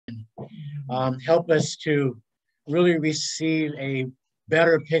Help us to really receive a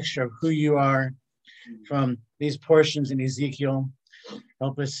better picture of who you are from these portions in Ezekiel.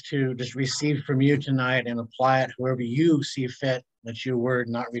 Help us to just receive from you tonight and apply it wherever you see fit. Let your word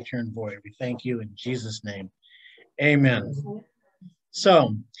not return void. We thank you in Jesus' name. Amen.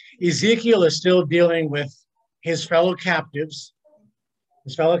 So Ezekiel is still dealing with his fellow captives.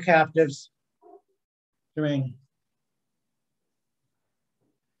 His fellow captives who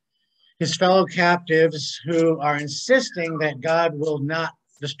are insisting that God will not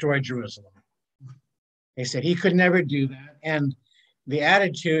destroy Jerusalem. They said he could never do that. And the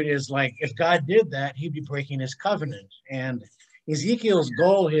attitude is like, if God did that, he'd be breaking his covenant. And Ezekiel's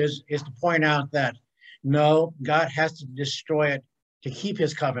goal is to point out that, no, God has to destroy it to keep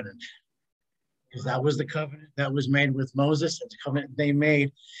his covenant. Because that was the covenant that was made with Moses. That's the covenant they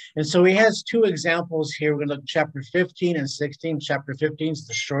made. And so he has two examples here. We're going to look at chapter 15 and 16. Chapter 15 is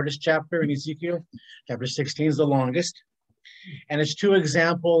the shortest chapter in Ezekiel. Chapter 16 is the longest. And it's two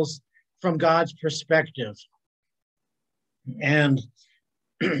examples from God's perspective. And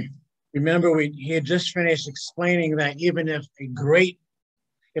remember, he had just finished explaining that even if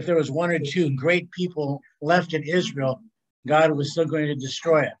there was one or two great people left in Israel, God was still going to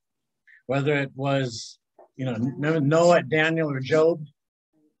destroy it. Whether it was, Noah, Daniel, or Job.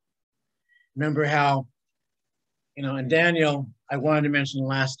 Remember how, in Daniel, I wanted to mention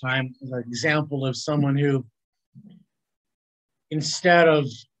last time, an example of someone who, instead of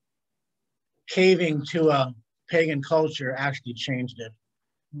caving to a pagan culture, actually changed it.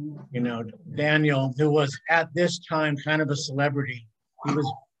 Daniel, who was at this time kind of a celebrity, he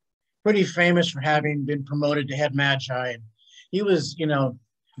was pretty famous for having been promoted to head magi. And he was,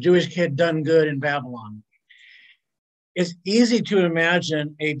 Jewish kid done good in Babylon. It's easy to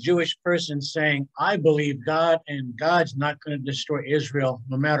imagine a Jewish person saying, I believe God, and God's not going to destroy Israel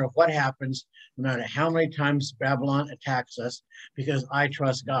no matter what happens, no matter how many times Babylon attacks us, because I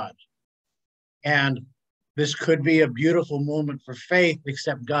trust God. And this could be a beautiful moment for faith,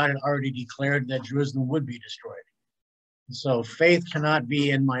 except God had already declared that Jerusalem would be destroyed. So faith cannot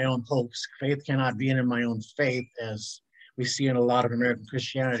be in my own hopes. Faith cannot be in my own faith, as we see in a lot of American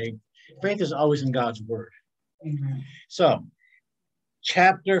Christianity. Faith is always in God's word. Amen. So,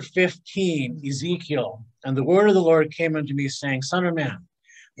 chapter 15, Ezekiel, and the word of the Lord came unto me, saying, Son of man,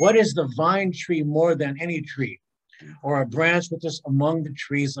 what is the vine tree more than any tree, or a branch which is among the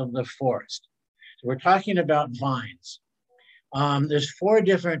trees of the forest? So we're talking about vines. There's 4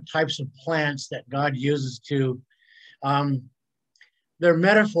 different types of plants that God uses to, they're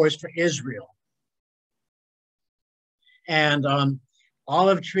metaphors for Israel. And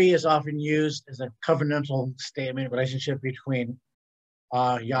olive tree is often used as a covenantal statement, relationship between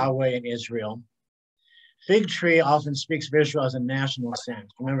Yahweh and Israel. Fig tree often speaks of Israel as a national sense.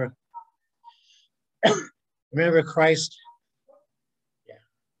 Remember Christ. Yeah.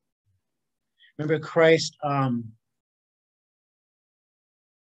 Remember Christ.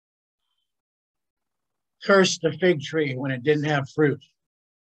 Cursed the fig tree when it didn't have fruit.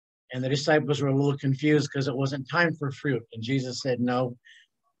 And the disciples were a little confused because it wasn't time for fruit. And Jesus said, no,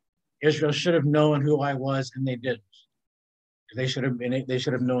 Israel should have known who I was, and they didn't. They should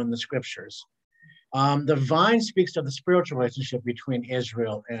have known the scriptures. The vine speaks of the spiritual relationship between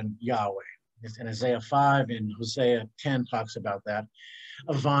Israel and Yahweh. It's in Isaiah 5 and Hosea 10 talks about that.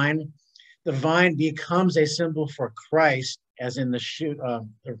 The vine becomes a symbol for Christ, as in the shoot,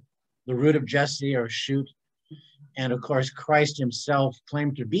 the root of Jesse, or shoot. And of course, Christ himself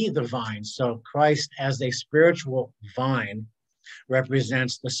claimed to be the vine. So Christ as a spiritual vine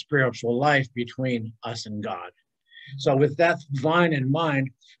represents the spiritual life between us and God. So with that vine in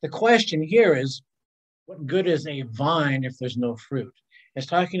mind, the question here is, what good is a vine if there's no fruit? It's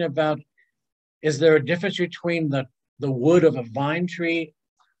talking about, is there a difference between the wood of a vine tree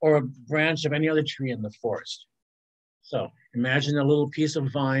or a branch of any other tree in the forest? So imagine a little piece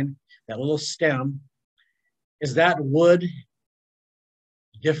of vine, that little stem. Is that wood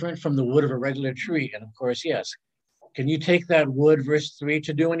different from the wood of a regular tree? And of course, yes. Can you take that wood, verse 3,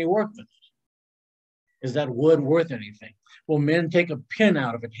 to do any work with it? Is that wood worth anything? Will men take a pin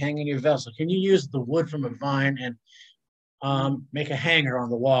out of it, hang in your vessel? Can you use the wood from a vine and make a hanger on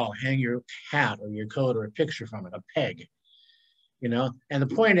the wall, hang your hat or your coat or a picture from it, a peg? And the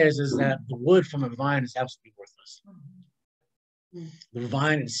point is that the wood from a vine is absolutely worthless. The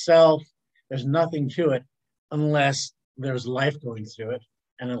vine itself, there's nothing to it unless there's life going through it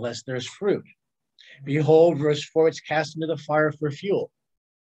and unless there's fruit. Behold, verse 4, it's cast into the fire for fuel.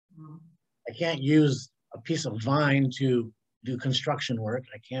 I can't use a piece of vine to do construction work.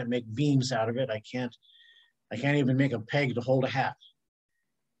 I can't make beams out of it. I can't even make a peg to hold a hat.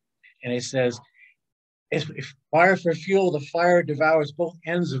 And it says, if fire for fuel, the fire devours both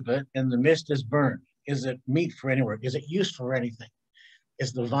ends of it, and the mist is burned. Is it meat for any work? Is it used for anything?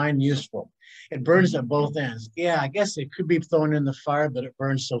 Is the vine useful? It burns at both ends. Yeah, I guess it could be thrown in the fire, but it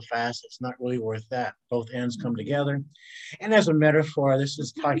burns so fast, it's not really worth that. Both ends come together. And as a metaphor, this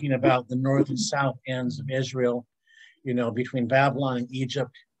is talking about the north and south ends of Israel, between Babylon and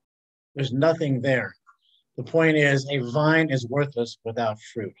Egypt. There's nothing there. The point is, a vine is worthless without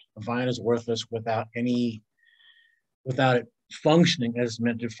fruit. A vine is worthless without it functioning as it's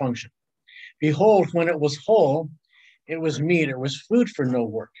meant to function. Behold, when it was whole, it was meat, it was food for no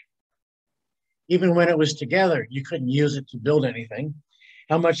work. Even when it was together, you couldn't use it to build anything.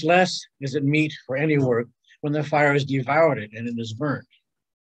 How much less is it meat for any work when the fire has devoured it and it is burned?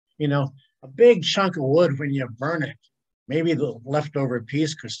 A big chunk of wood, when you burn it, maybe the leftover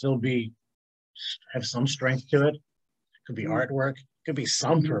piece could still have some strength to it. It could be artwork, could be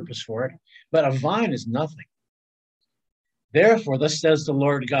some purpose for it, but a vine is nothing. Therefore, thus says the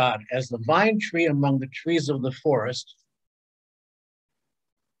Lord God, as the vine tree among the trees of the forest,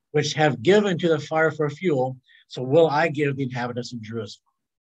 which have given to the fire for fuel, so will I give the inhabitants of Jerusalem.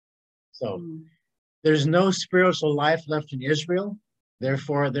 So there's no spiritual life left in Israel.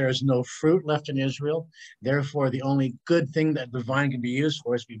 Therefore, there is no fruit left in Israel. Therefore, the only good thing that the vine can be used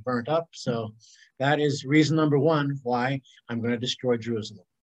for is to be burnt up. So that is reason number one why I'm going to destroy Jerusalem.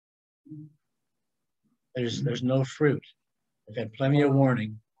 There's no fruit. I've had plenty of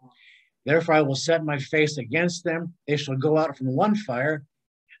warning. Therefore, I will set my face against them. They shall go out from one fire,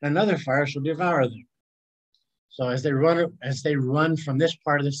 and another fire shall devour them. So as they run from this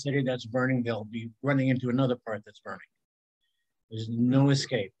part of the city that's burning, they'll be running into another part that's burning. There's no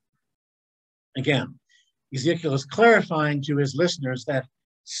escape. Again, Ezekiel is clarifying to his listeners that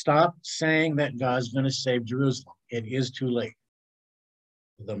stop saying that God's going to save Jerusalem. It is too late.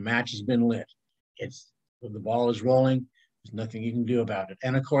 The match has been lit. The ball is rolling. There's nothing you can do about it.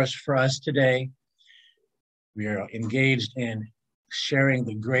 And of course, for us today, we are engaged in sharing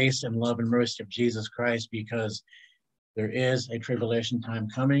the grace and love and mercy of Jesus Christ, because there is a tribulation time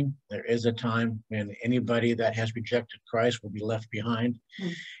coming. There is a time when anybody that has rejected Christ will be left behind,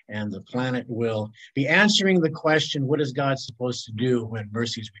 and the planet will be answering the question, what is God supposed to do when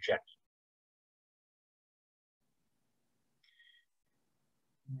mercy is rejected?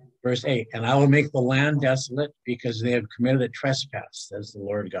 Verse 8, and I will make the land desolate because they have committed a trespass, says the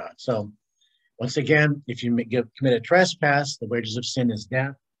Lord God. So once again, if you commit a trespass, the wages of sin is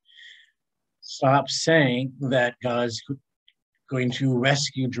death. Stop saying that God's going to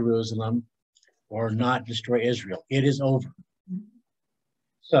rescue Jerusalem or not destroy Israel. It is over.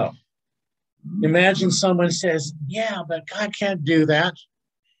 So imagine someone says, yeah, but God can't do that.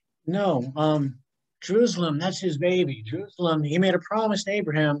 No, Jerusalem, that's his baby. Jerusalem, he made a promise to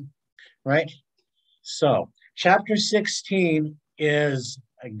Abraham, right? So chapter 16 is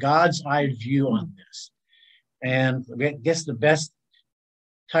a God's eye view on this. And I guess the best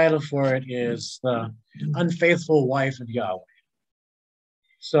title for it is the unfaithful wife of Yahweh.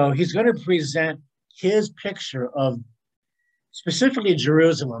 So he's going to present his picture of specifically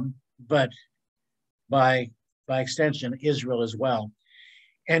Jerusalem, but by extension, Israel as well.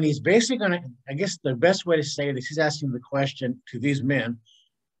 And he's basically going to, I guess the best way to say this, he's asking the question to these men,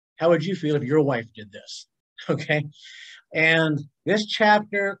 how would you feel if your wife did this? Okay. And this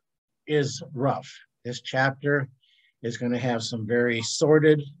chapter is rough. This chapter is going to have some very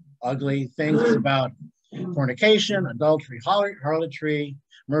sordid, ugly things about fornication, adultery, harlotry,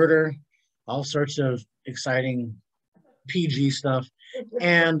 murder, all sorts of exciting PG stuff,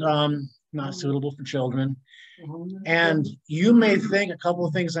 and not suitable for children. And you may think a couple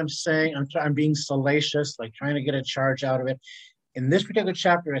of things I'm saying, I'm being salacious, like trying to get a charge out of it. In this particular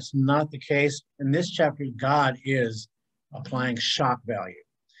chapter, it's not the case. In this chapter, God is applying shock value.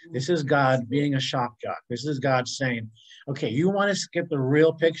 This is God being a shock God. This is God saying, okay, you want to get the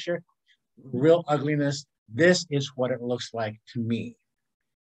real picture, real ugliness? This is what it looks like to me.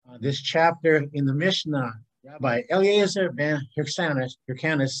 This chapter in the Mishnah, Rabbi Eliezer ben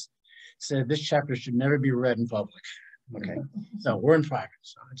Hyrcanus said this chapter should never be read in public. Okay, so we're in private,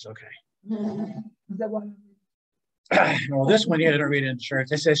 so it's okay. Well, this one you don't read it in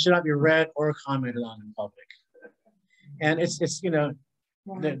church. It says should not be read or commented on in public. And it's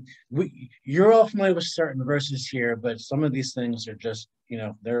you're all familiar with certain verses here, but some of these things are just,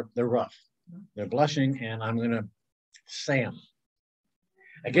 they're rough. They're blushing, and I'm going to say them.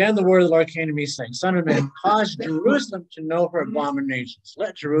 Again, the word of the Lord came to me saying, Son of man, cause Jerusalem to know her abominations.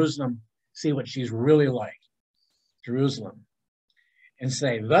 Let Jerusalem see what she's really like. Jerusalem. And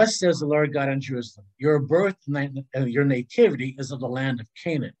say, thus says the Lord God on Jerusalem, your birth, your nativity is of the land of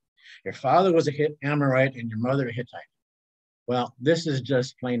Canaan, Your father was a Amorite and your mother a Hittite. Well, this is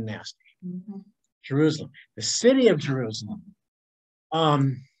just plain nasty. Mm-hmm. Jerusalem, the city of Jerusalem.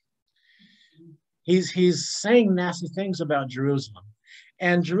 He's saying nasty things about Jerusalem.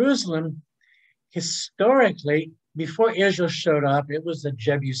 And Jerusalem, historically, before Israel showed up, it was a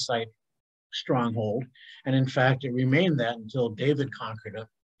Jebusite stronghold. And in fact, it remained that until David conquered it.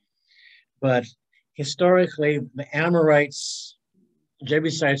 But historically, the Amorites,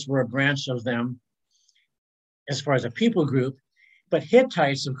 Jebusites were a branch of them as far as a people group. But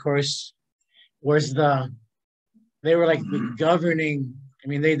Hittites, of course, they were like the governing, I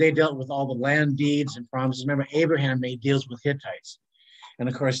mean, they dealt with all the land deeds and promises. Remember, Abraham made deals with Hittites. And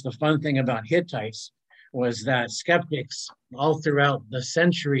of course, the fun thing about Hittites was that skeptics all throughout the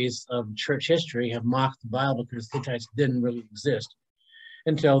centuries of church history have mocked the Bible because Hittites didn't really exist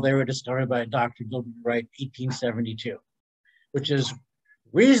until they were discovered by Dr. Gilbert Wright, 1872, which is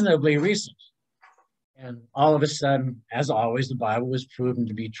reasonably recent. And all of a sudden, as always, the Bible was proven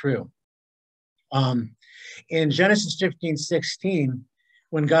to be true. In Genesis 15:16,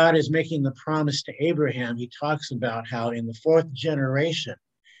 when God is making the promise to Abraham, he talks about how in the 4th generation,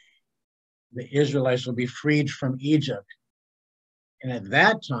 the Israelites will be freed from Egypt. And at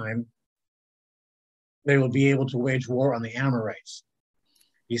that time, they will be able to wage war on the Amorites.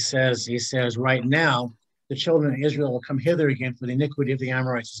 He says, right now, the children of Israel will come hither again, for the iniquity of the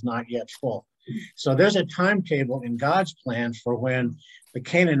Amorites is not yet full. So there's a timetable in God's plan for when the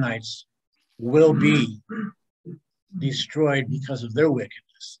Canaanites will be destroyed because of their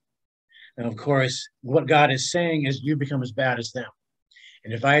wickedness. And of course, what God is saying is you become as bad as them.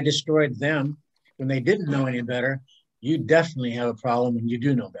 And if I destroyed them when they didn't know any better, you definitely have a problem when you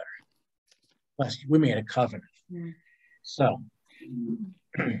do know better. Plus, we made a covenant. So,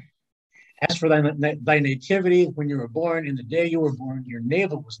 as for thy nativity, when you were born, in the day you were born, your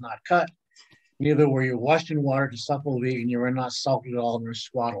navel was not cut, neither were you washed in water to suckle thee, and you were not salted at all, nor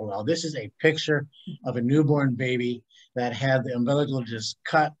swaddled at all. This is a picture of a newborn baby that had the umbilical just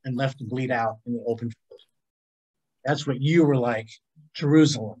cut and left to bleed out in the open field. That's what you were like,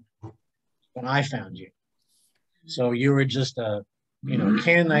 Jerusalem, when I found you. So you were just a,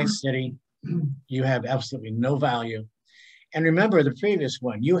 Canaanite city. You have absolutely no value. And remember the previous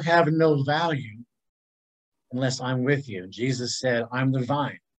one, you have no value unless I'm with you. Jesus said, I'm the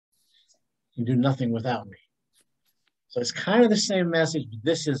vine. You can do nothing without me. So it's kind of the same message, but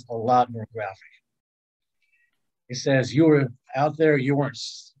this is a lot more graphic. It says you were out there, you weren't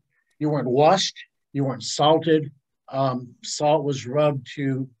washed, you weren't salted. Salt was rubbed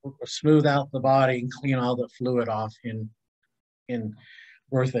to smooth out the body and clean all the fluid off in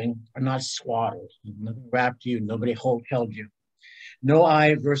birthing, or not swaddled. Nothing wrapped you, nobody held you. No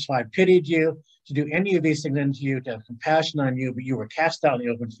eye, verse 5, pitied you to do any of these things unto you, to have compassion on you, but you were cast out in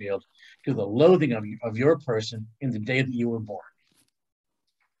the open field to the loathing of your person in the day that you were born.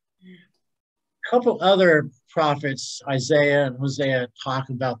 A couple other prophets, Isaiah and Hosea, talk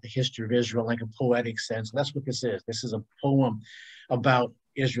about the history of Israel like a poetic sense. That's what this is. This is a poem about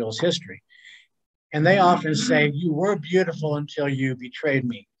Israel's history. And they often say, you were beautiful until you betrayed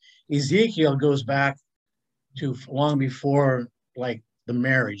me. Ezekiel goes back to long before, like, the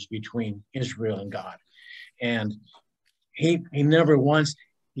marriage between Israel and God. And he never once,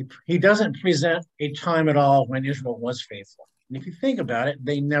 he doesn't present a time at all when Israel was faithful. And if you think about it,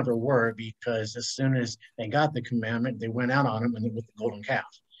 they never were, because as soon as they got the commandment, they went out on them and with the golden calf.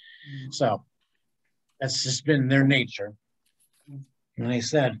 So that's just been their nature. And they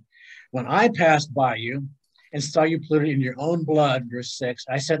said, when I passed by you and saw you polluted in your own blood, verse 6,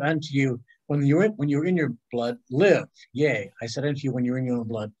 I said unto you, when you were in your blood, live. Yea, I said unto you, when you're in your own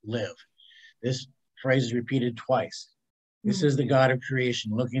blood, live. This phrase is repeated twice. This is the God of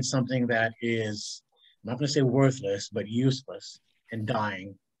creation, looking at something that is, I'm not going to say worthless, but useless and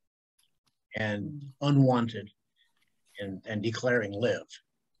dying and unwanted, and declaring live.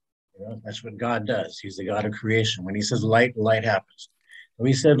 That's what God does. He's the God of creation. When he says light, light happens. So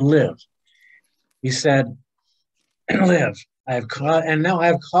he said live. He said, live. And now I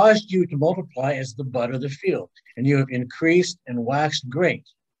have caused you to multiply as the bud of the field, and you have increased and waxed great.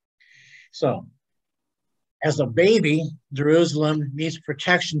 So, as a baby, Jerusalem needs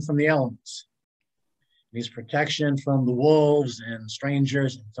protection from the elements. It needs protection from the wolves and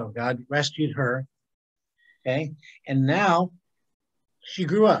strangers. And so God rescued her. Okay. And now she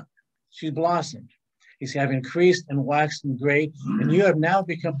grew up. She blossomed. He said, I've increased and waxed and great, and you have now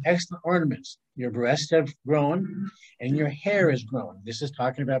become excellent ornaments. Your breasts have grown, and your hair is grown. This is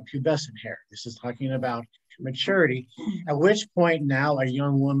talking about pubescent hair. This is talking about maturity, at which point now a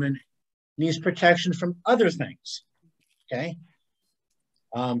young woman needs protection from other things, okay?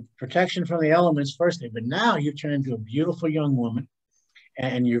 Protection from the elements, firstly, but now you've turned into a beautiful young woman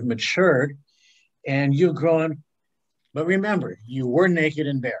and you've matured and you've grown. But remember, you were naked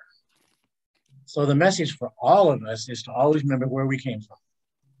and bare. So the message for all of us is to always remember where we came from.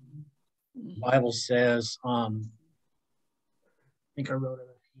 The Bible says, I think I wrote it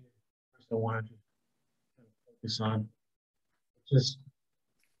up here. First I wanted to focus on just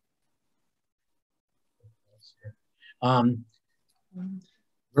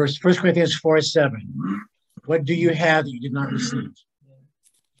verse 1 Corinthians 4:7. What do you have that you did not receive?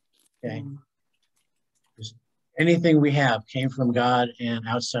 Okay. Just anything we have came from God, and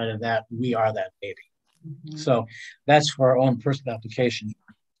outside of that, we are that baby. So that's for our own personal application.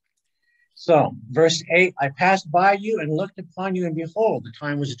 So, verse 8, I passed by you and looked upon you, and behold, the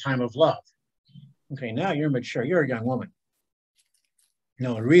time was a time of love. Okay, now you're mature. You're a young woman.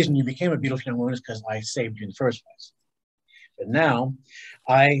 No, the reason you became a beautiful young woman is because I saved you in the first place. But now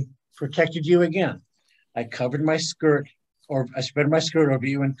I protected you again. I covered my skirt, or I spread my skirt over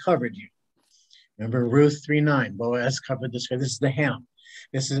you and covered you. Remember Ruth 3:9, Boaz covered the skirt. This is the hem.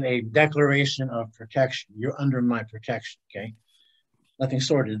 This is a declaration of protection. You're under my protection, okay? Nothing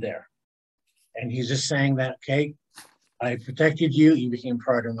sordid there. And he's just saying that, okay, I protected you. You became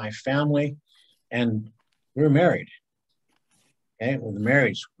part of my family, and we're married. Okay, well, the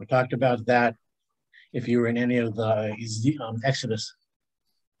marriage, we talked about that if you were in any of the Exodus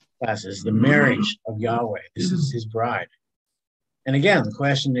classes, the marriage of Yahweh. This is his bride. And again, the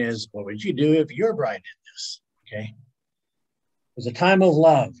question is, what would you do if your bride did this? Okay. It was a time of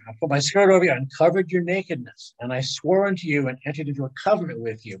love. I put my skirt over you and covered your nakedness. And I swore unto you and entered into a covenant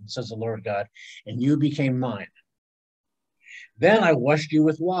with you, says the Lord God, and you became mine. Then I washed you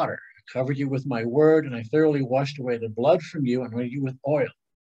with water, covered you with my word, and I thoroughly washed away the blood from you and anointed you with oil.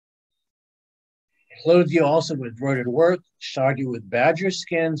 I clothed you also with embroidered work, shod you with badger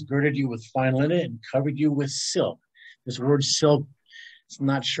skins, girded you with fine linen, and covered you with silk. This word silk, it's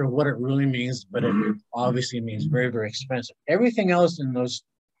not sure what it really means, but it obviously means very, very expensive. Everything else in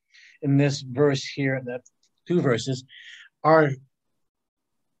this verse here, that 2 verses, are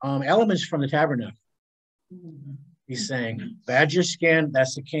elements from the tabernacle. He's saying badger skin,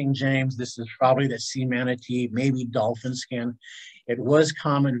 that's the King James. This is probably the sea manatee, maybe dolphin skin. It was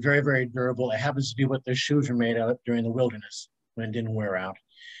common, very, very durable. It happens to be what their shoes were made of during the wilderness when it didn't wear out.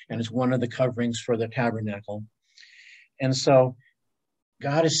 And it's one of the coverings for the tabernacle. And so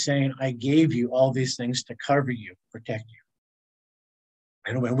God is saying, I gave you all these things to cover you, protect you.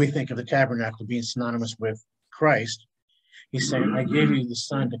 And when we think of the tabernacle being synonymous with Christ, he's saying, I gave you the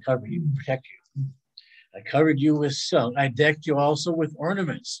Son to cover you, protect you. I covered you with silk. I decked you also with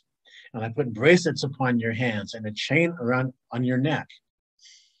ornaments. And I put bracelets upon your hands and a chain around on your neck.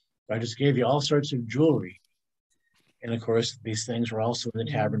 I just gave you all sorts of jewelry. And of course, these things were also in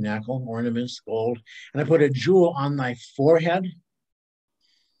the tabernacle, ornaments, gold. And I put a jewel on thy forehead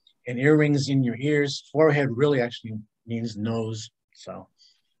and earrings in your ears. Forehead really actually means nose. So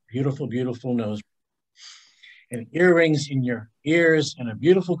beautiful, beautiful nose. And earrings in your ears and a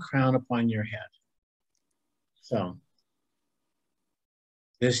beautiful crown upon your head. So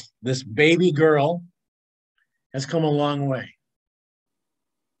this baby girl has come a long way.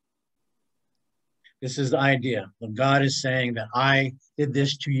 This is the idea. God is saying that I did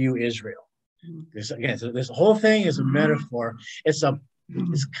this to you, Israel. This whole thing is a metaphor.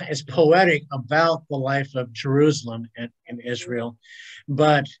 It's poetic about the life of Jerusalem and Israel,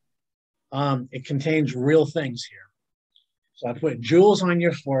 but it contains real things here. So I put jewels on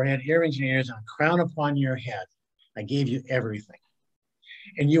your forehead, earrings in your ears, and a crown upon your head. I gave you everything.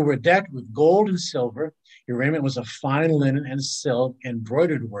 And you were decked with gold and silver. Your raiment was of fine linen and silk,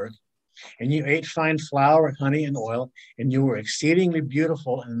 embroidered work. And you ate fine flour, honey, and oil, and you were exceedingly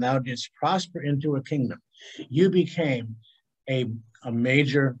beautiful, and thou didst prosper into a kingdom. You became a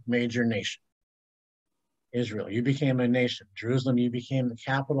major, major nation. Israel, you became a nation. Jerusalem, you became the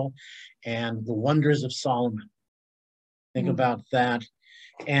capital, and the wonders of Solomon. Think about that.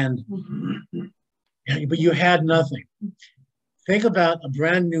 But you had nothing. Think about a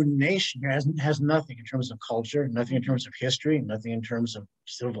brand new nation has nothing in terms of culture, nothing in terms of history, nothing in terms of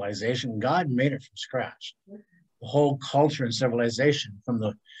civilization. God made it from scratch. The whole culture and civilization from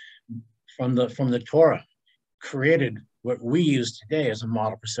the Torah created what we use today as a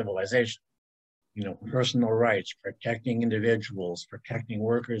model for civilization. You know, personal rights, protecting individuals, protecting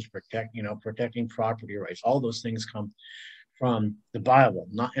workers, protecting property rights. All those things come from the Bible,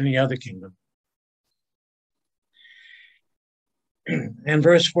 not any other kingdom. And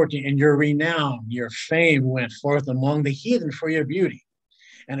verse 14, and your renown, your fame went forth among the heathen for your beauty.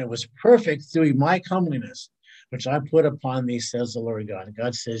 And it was perfect through my comeliness. which I put upon thee, says the Lord God. And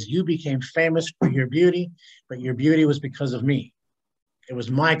God says, you became famous for your beauty, but your beauty was because of me. It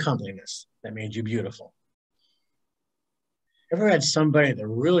was my comeliness that made you beautiful. Ever had somebody that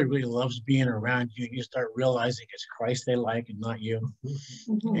really, really loves being around you and you start realizing it's Christ they like and not you?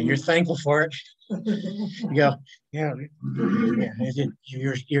 And you're thankful for it. You go, yeah,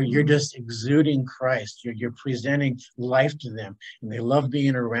 you're just exuding Christ. You're presenting life to them and they love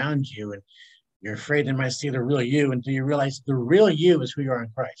being around you. And you're afraid they might see the real you until you realize the real you is who you are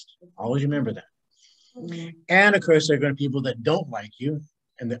in Christ. Always remember that. And of course, there are going to be people that don't like you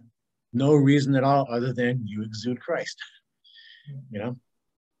and that no reason at all other than you exude Christ. You know,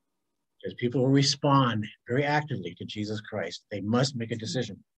 because people will respond very actively to Jesus Christ. They must make a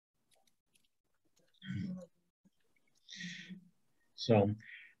decision. So,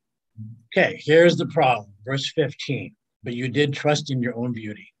 okay, here's the problem. Verse 15. But you did trust in your own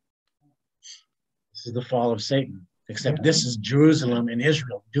beauty. This is the fall of Satan, except this is Jerusalem and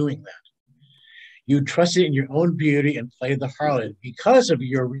Israel doing that. You trusted in your own beauty and played the harlot because of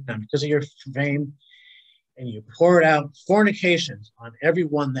your renown, because of your fame, and you poured out fornications on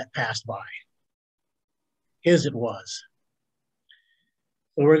everyone that passed by. His it was.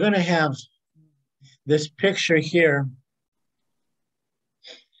 So we're going to have this picture here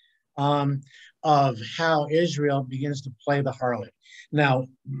of how Israel begins to play the harlot. Now,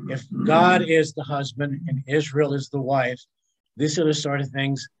 if God is the husband and Israel is the wife, these are the sort of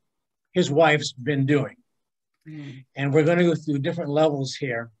things his wife's been doing. And we're going to go through different levels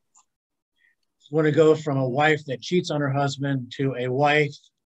here. We're going to go from a wife that cheats on her husband to a wife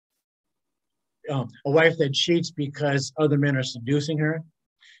that cheats because other men are seducing her,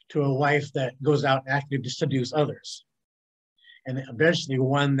 to a wife that goes out actively to seduce others. And eventually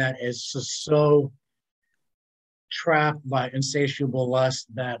one that is so trapped by insatiable lust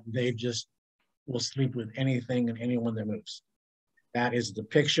that they just will sleep with anything and anyone that moves. That is the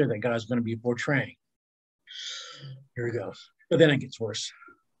picture that God's going to be portraying. Here he goes. But then it gets worse.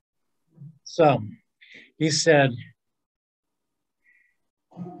 So he said,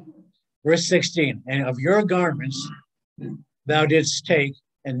 verse 16, and of your garments thou didst take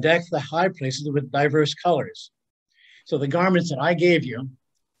and deck the high places with diverse colors. So the garments that I gave you,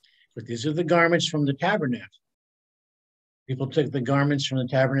 but these are the garments from the tabernacle. People took the garments from the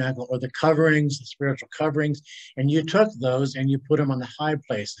tabernacle or the coverings, the spiritual coverings, and you took those and you put them on the high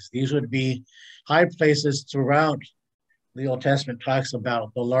places. These would be high places throughout the Old Testament. Talks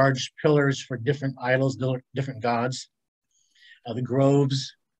about the large pillars for different idols, different gods, the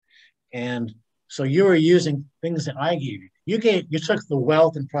groves. And so you were using things that I gave you. You took the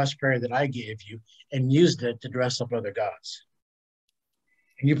wealth and prosperity that I gave you and used it to dress up other gods.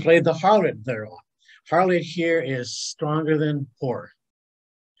 And you played the harlot thereon. Harlot here is stronger than poor.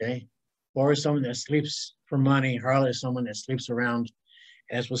 Okay? Poor is someone that sleeps for money. Harlot is someone that sleeps around,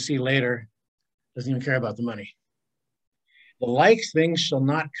 as we'll see later, doesn't even care about the money. The like things shall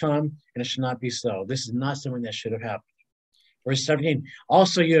not come, and it shall not be so. This is not something that should have happened. Verse 17,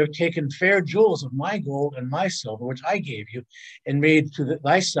 also you have taken fair jewels of my gold and my silver, which I gave you, and made to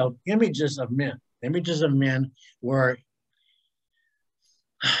thyself images of men. Images of men were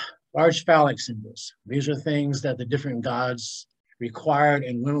large phallic symbols. These are things that the different gods required,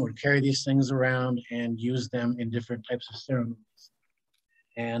 and women would carry these things around and use them in different types of ceremonies.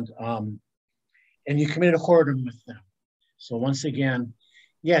 And you committed a whoredom with them. So once again,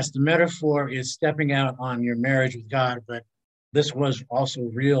 yes, the metaphor is stepping out on your marriage with God, but this was also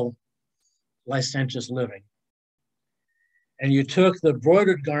real licentious living. And you took the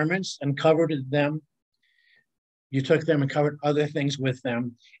broidered garments and covered them. You took them and covered other things with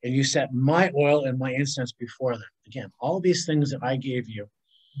them, and you set my oil and my incense before them. Again, all these things that I gave you.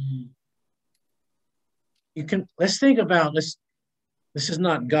 Let's think about this. This is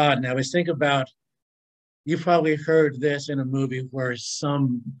not God now. Let's think about, you probably heard this in a movie where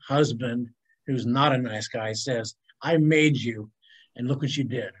some husband who's not a nice guy says, I made you, and look what you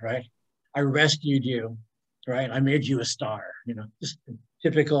did, right? I rescued you, right? I made you a star, just a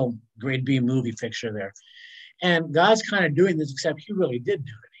typical grade B movie picture there. And God's kind of doing this, except he really did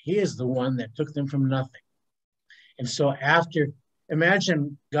do it. He is the one that took them from nothing. And so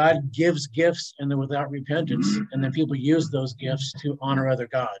imagine God gives gifts and they're without repentance, and then people use those gifts to honor other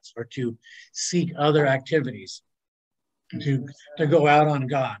gods or to seek other activities, to go out on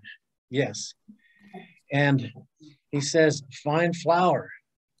God. Yes. And he says, fine flour.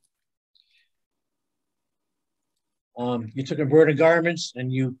 You took embroidered garments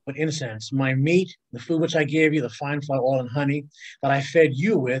and you put incense. My meat, the food which I gave you, the fine flour, oil, and honey that I fed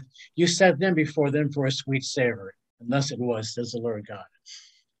you with, you set them before them for a sweet savor. And thus it was, says the Lord God.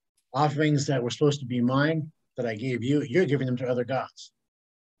 Offerings that were supposed to be mine, that I gave you, you're giving them to other gods.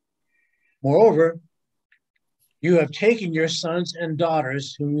 Moreover, you have taken your sons and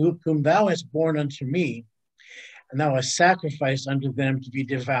daughters, whom thou hast borne unto me, and thou hast sacrificed unto them to be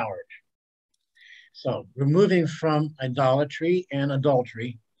devoured. So we're moving from idolatry and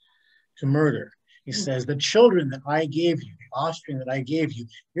adultery to murder. He says, the children that I gave you, the offspring that I gave you,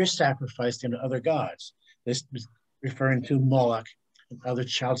 you're sacrificed into other gods. This is referring to Moloch and other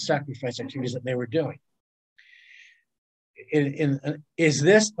child sacrifice activities that they were doing. Is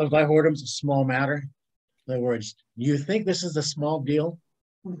this of thy whoredoms a small matter? In other words, do you think this is a small deal?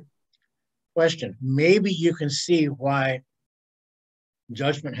 Question. Maybe you can see why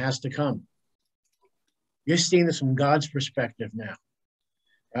judgment has to come. You're seeing this from God's perspective now.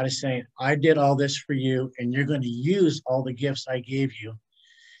 God is saying, I did all this for you, and you're going to use all the gifts I gave you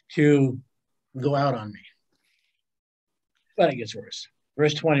to go out on me. But it gets worse.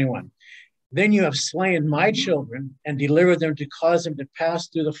 Verse 21. Then you have slain my children and delivered them to cause them to pass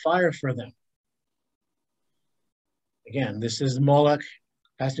through the fire for them. Again, this is Moloch,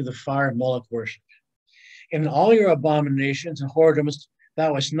 pass through the fire of Moloch worship. In all your abominations and whoredoms,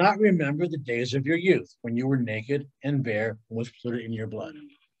 thou hast not remembered the days of your youth, when you were naked and bare and was polluted in your blood.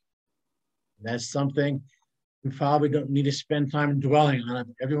 That's something we probably don't need to spend time dwelling on it.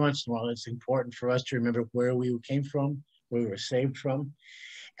 Every once in a while, it's important for us to remember where we came from, where we were saved from.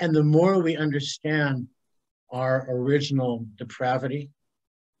 And the more we understand our original depravity,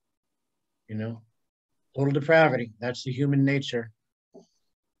 total depravity, that's the human nature,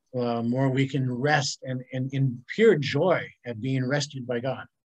 more we can rest and in pure joy at being rescued by God.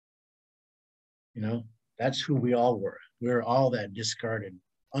 That's who we all were. We were all that discarded,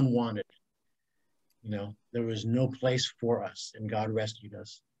 unwanted. There was no place for us, and God rescued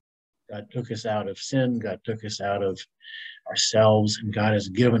us. God took us out of sin. God took us out of ourselves, and God has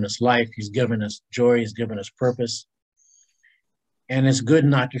given us life. He's given us joy. He's given us purpose. And it's good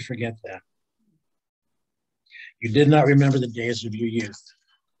not to forget that. You did not remember the days of your youth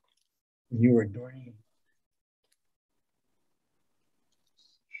when you were adorning.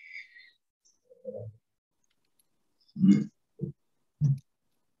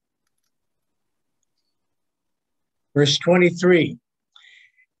 Verse 23,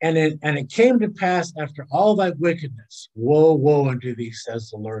 and it came to pass after all thy wickedness, woe, woe unto thee, says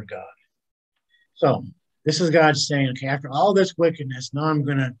the Lord God. So this is God saying, okay, after all this wickedness, now I'm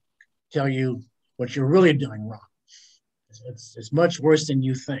going to tell you what you're really doing wrong. It's much worse than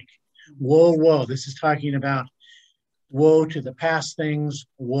you think. Woe, woe. This is talking about woe to the past things,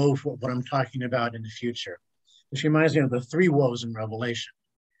 woe for what I'm talking about in the future. This reminds me of the three woes in Revelation.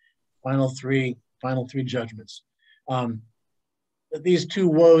 Final three judgments. These two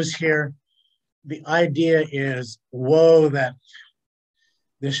woes here, the idea is woe that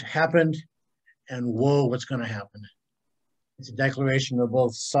this happened and woe what's going to happen. It's a declaration of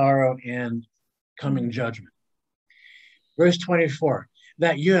both sorrow and coming judgment. Verse 24,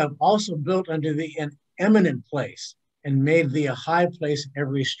 that you have also built unto thee an eminent place and made thee a high place in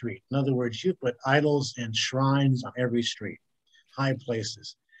every street. In other words, you put idols and shrines on every street, high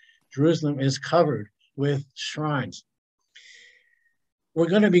places. Jerusalem is covered with shrines. We're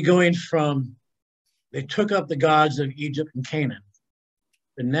going to be going from, they took up the gods of Egypt and Canaan,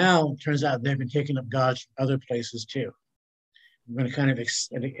 but now it turns out they've been taking up gods from other places too. We're going to kind of,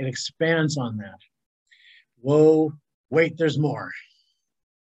 it expands on that. Whoa, wait, there's more.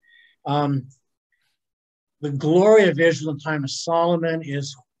 The glory of Israel in the time of Solomon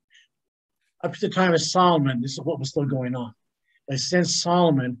is, up to the time of Solomon, this is what was still going on. But since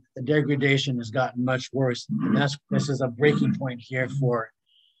Solomon, the degradation has gotten much worse. And this is a breaking point here for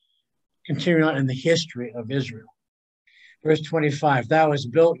continuing on in the history of Israel. Verse 25, thou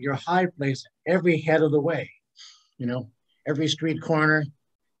hast built your high place every head of the way. Every street corner,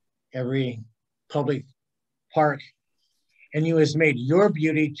 every public park, and you has made your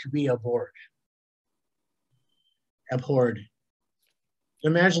beauty to be abhorred.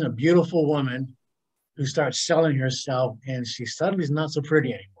 Imagine a beautiful woman who starts selling herself and she suddenly is not so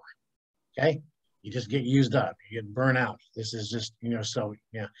pretty anymore. Okay? You just get used up, you get burnt out. This is just, so,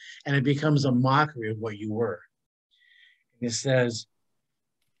 yeah. And it becomes a mockery of what you were. It says,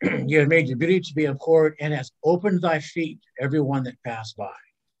 you have made your beauty to be abhorred and has opened thy feet to everyone that passed by.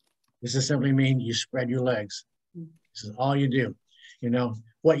 This is simply mean you spread your legs. This is all you do.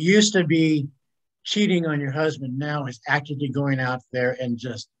 What used to be cheating on your husband now is actively going out there and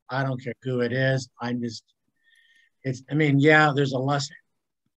just, I don't care who it is. There's a lust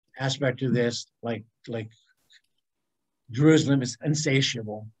aspect to this, like Jerusalem is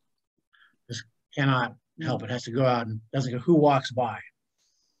insatiable. Just cannot help it. Has to go out and doesn't care who walks by.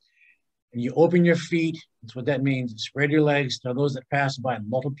 and you open your feet. That's what that means. Spread your legs to those that pass by and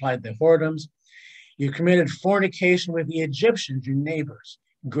multiplied their whoredoms. You committed fornication with the Egyptians, your neighbors,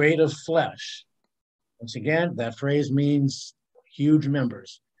 great of flesh. Once again, that phrase means huge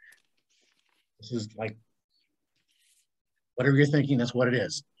members. This is like, whatever you're thinking, that's what it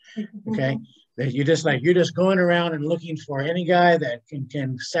is. Okay? That you're just going around and looking for any guy that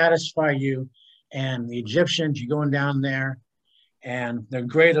can satisfy you. And the Egyptians, you're going down there, and they're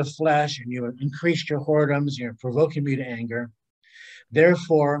great of flesh, and you increased your whoredoms, you're provoking me to anger.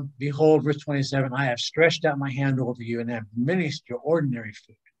 Therefore, behold, verse 27, I have stretched out my hand over you and have diminished your ordinary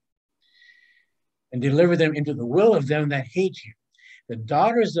food and delivered them into the will of them that hate you, the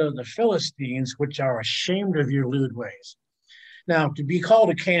daughters of the Philistines, which are ashamed of your lewd ways. Now, to be called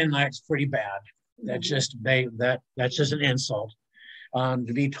a Canaanite is pretty bad. That's just an insult.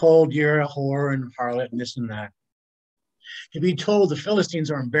 To be told you're a whore and harlot and this and that. To be told the Philistines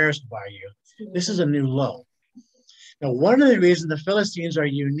are embarrassed by you. This is a new low. Now, one of the reasons the Philistines are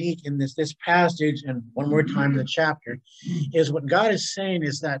unique in this passage, and one more time in the chapter, is what God is saying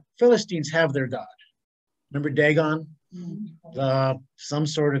is that Philistines have their God. Remember Dagon? Some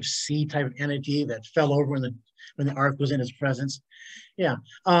sort of sea type of entity that fell over when the ark was in his presence. Yeah.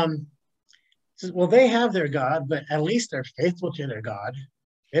 Well, they have their God, but at least they're faithful to their God.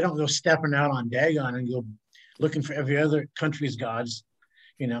 They don't go stepping out on Dagon and go looking for every other country's gods.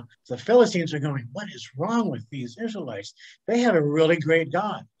 You know, the Philistines are going, what is wrong with these Israelites? They have a really great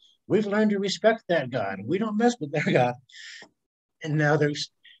God. We've learned to respect that God. We don't mess with their God. And now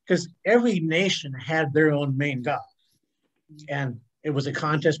because every nation had their own main God. And it was a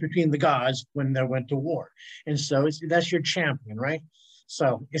contest between the gods when they went to war. And so that's your champion, right?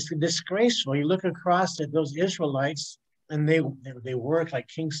 So it's disgraceful. You look across at those Israelites, and they work like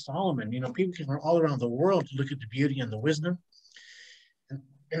King Solomon. You know, people come from all around the world to look at the beauty and the wisdom.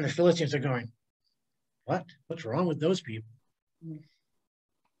 And the Philistines are going, what? What's wrong with those people?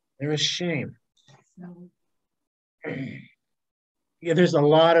 They're ashamed. Yeah, there's a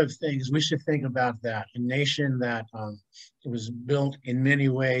lot of things we should think about that. A nation that was built in many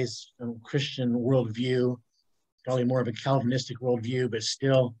ways from a Christian worldview, probably more of a Calvinistic worldview, but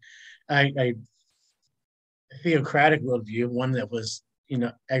still a theocratic worldview, one that was,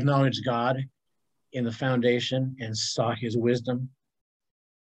 acknowledged God in the foundation and saw his wisdom.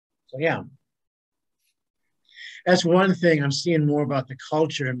 So yeah, that's one thing I'm seeing more about the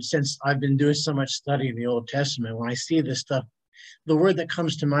culture. And since I've been doing so much study in the Old Testament, when I see this stuff, the word that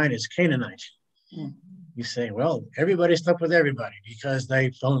comes to mind is Canaanite. You say, well, everybody slept with everybody because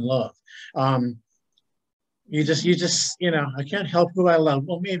they fell in love. You just, I can't help who I love.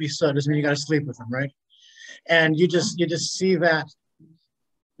 Well, maybe so. Doesn't mean you got to sleep with them, right? And you just see that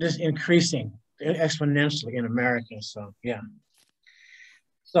just increasing exponentially in America. So yeah.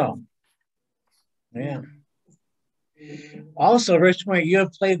 So, yeah. Also, verse 20, you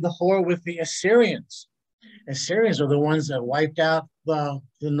have played the whore with the Assyrians. Assyrians are the ones that wiped out the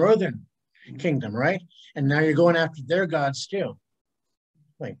northern kingdom, right? And now you're going after their gods too.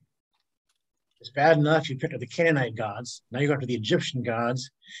 Wait, it's bad enough you picked up the Canaanite gods. Now you go after the Egyptian gods,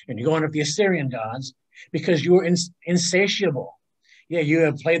 and you're going after the Assyrian gods because you were insatiable. Yeah, you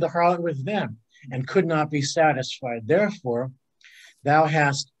have played the harlot with them and could not be satisfied. Therefore, thou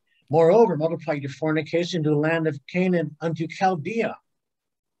hast, moreover, multiplied your fornication to the land of Canaan unto Chaldea.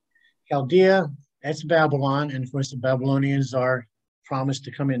 Chaldea, that's Babylon, and of course the Babylonians are promised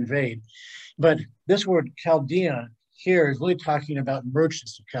to come invade. But this word Chaldea here is really talking about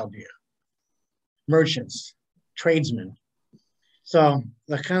merchants of Chaldea. Merchants, tradesmen. So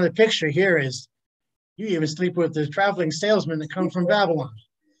the kind of picture here is you even sleep with the traveling salesmen that come from Babylon.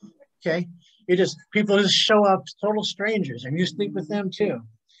 Okay? People just show up, total strangers, and you sleep with them too.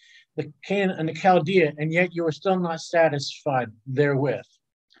 The Canaan and the Chaldea, and yet you are still not satisfied therewith.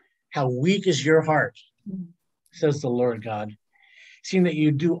 How weak is your heart, says the Lord God, seeing that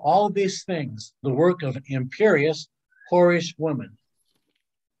you do all these things, the work of an imperious, whorish woman.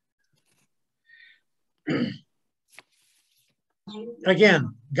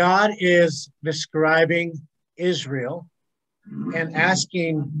 Again, God is describing Israel and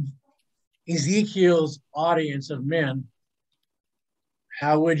asking Ezekiel's audience of men,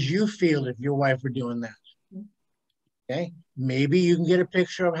 how would you feel if your wife were doing that? Okay, maybe you can get a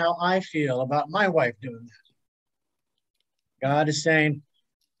picture of how I feel about my wife doing that. God is saying,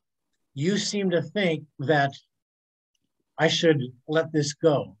 you seem to think that I should let this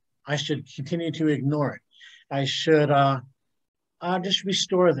go. I should continue to ignore it. I should just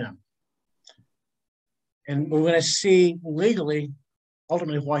restore them. And we're going to see legally,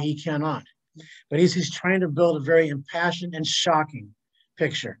 ultimately, why he cannot. But he's trying to build a very impassioned and shocking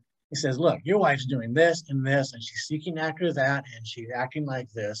picture. He says, look, your wife's doing this and this, and she's seeking after that, and she's acting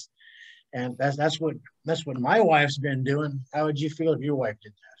like this. And that's what my wife's been doing. How would you feel if your wife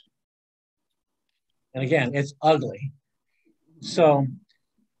did that? And again, it's ugly. So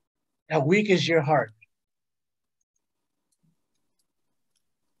how weak is your heart?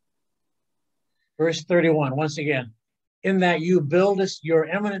 Verse 31, once again, in that you buildest your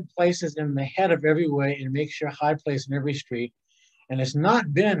eminent places in the head of every way and makes your high place in every street. And it's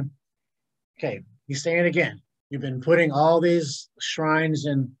not been, okay, he's saying it again, you've been putting all these shrines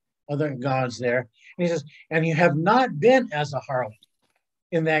and other gods there. And he says, and you have not been as a harlot,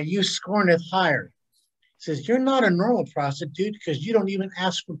 in that you scorneth hire. He says, you're not a normal prostitute because you don't even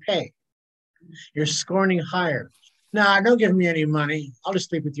ask for pay. You're scorning hire. Nah, don't give me any money. I'll just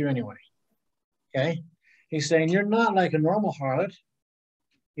sleep with you anyway. Okay? He's saying, you're not like a normal harlot.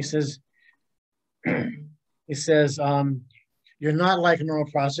 He says, you're not like a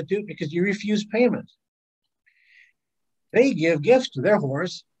normal prostitute because you refuse payment. They give gifts to their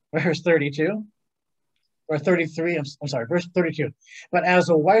whores. Verse 32 or 33, I'm sorry, verse 32. But as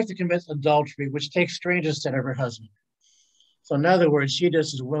a wife that commits adultery, which takes strange instead of her husband. So in other words, she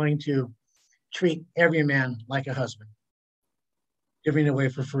just is willing to treat every man like a husband, giving away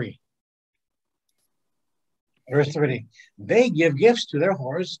for free. Verse 30, they give gifts to their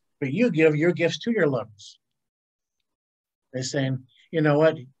whores, but you give your gifts to your lovers. They're saying, you know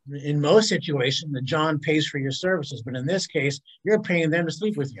what, in most situations, the John pays for your services, but in this case, you're paying them to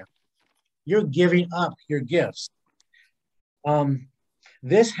sleep with you. You're giving up your gifts.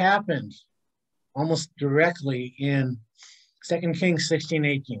 This happened almost directly in 2 Kings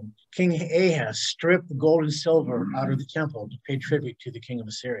 16:18. King Ahaz stripped the gold and silver out of the temple to pay tribute to the king of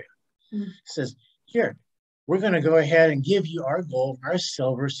Assyria. He says, here, we're going to go ahead and give you our gold, our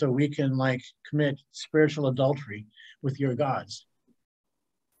silver, so we can like commit spiritual adultery with your gods.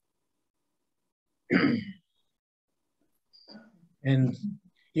 And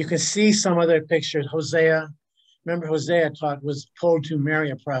you can see some other pictures. Hosea, remember Hosea was told to marry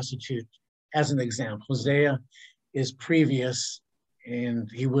a prostitute as an example. Hosea is previous, and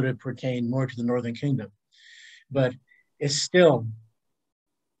he would have pertained more to the northern kingdom. But it's still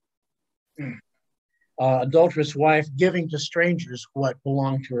adulterous wife giving to strangers what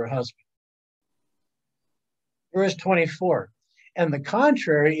belonged to her husband. Verse 24, and the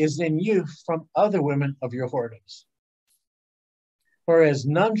contrary is in you from other women of your whoredoms. Whereas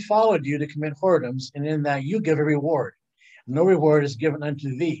none followed you to commit whoredoms, and in that you give a reward. No reward is given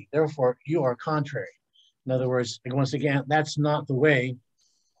unto thee. Therefore, you are contrary. In other words, once again, that's not the way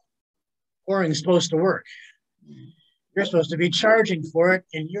whoring is supposed to work. You're supposed to be charging for it,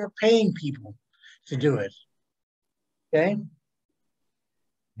 and you're paying people to do it. Okay?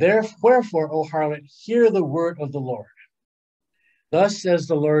 Wherefore, O harlot, hear the word of the Lord. Thus says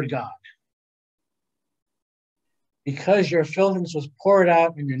the Lord God. Because your filthiness was poured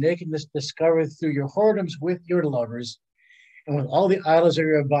out and your nakedness discovered through your whoredoms with your lovers, and with all the idols of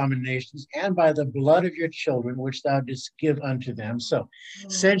your abominations, and by the blood of your children, which thou didst give unto them. So,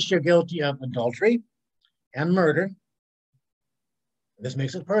 since you're guilty of adultery and murder, this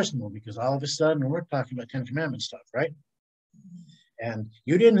makes it personal, because all of a sudden we're talking about Ten Commandments stuff, right? And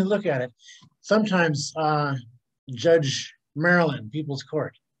you didn't look at it. Sometimes Judge Maryland, People's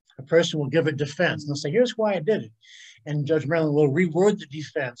Court, a person will give a defense and they'll say, here's why I did it. And Judge Maryland will reword the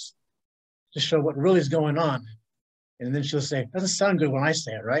defense to show what really is going on. And then she'll say, doesn't sound good when I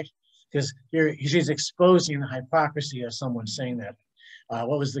say it, right? Because she's exposing the hypocrisy of someone saying that.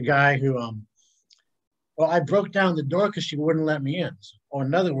 What was the guy who, well, I broke down the door because she wouldn't let me in. Or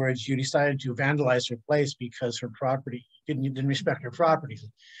in other words, you decided to vandalize her place because her property, didn't respect her property.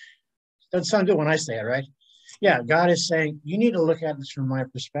 Doesn't sound good when I say it, right? Yeah, God is saying, you need to look at this from my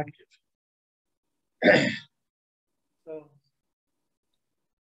perspective. So,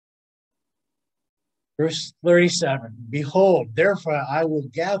 verse 37, behold, therefore I will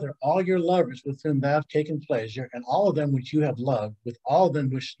gather all your lovers with whom thou hast taken pleasure, and all of them which you have loved, with all of them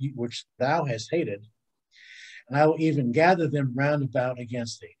which thou hast hated, and I will even gather them round about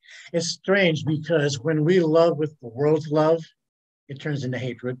against thee. It's strange because when we love with the world's love, it turns into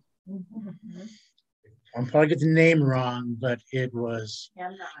hatred. Mm-hmm. I'm probably get the name wrong, but it was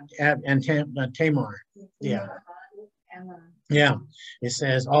Tamar. Yeah. Yeah. It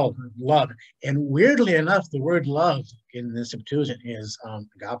says, oh, love. And weirdly enough, the word love in the Septuagint is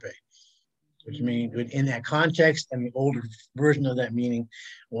agape, which means in that context, and the older version of that meaning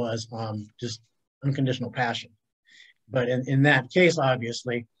was just unconditional passion. But in that case,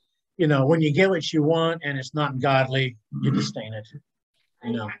 obviously, you know, when you get what you want and it's not godly, you disdain it.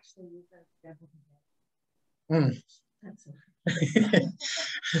 You know.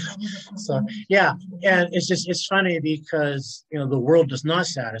 So yeah, and it's funny because the world does not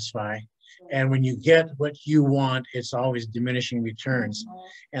satisfy, and when you get what you want, it's always diminishing returns,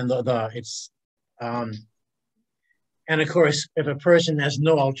 and um, and of course, if a person has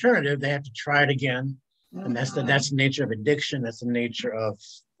no alternative, they have to try it again, and that's the nature of addiction. That's the nature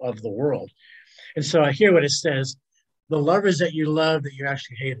of the world. And so I hear what it says: the lovers that you love that you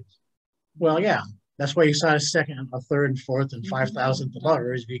actually hated. Well, yeah, that's why you saw a second, a third, and fourth, and 5,000th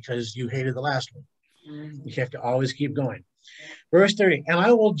lovers, because you hated the last one. You have to always keep going. Verse 30, and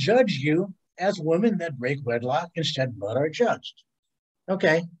I will judge you as women that break wedlock and shed blood are judged.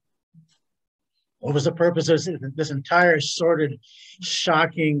 Okay. What was the purpose of this entire sordid,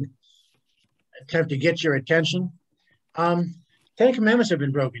 shocking attempt to get your attention? 10 Commandments have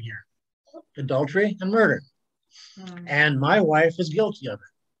been broken here: adultery and murder. And my wife is guilty of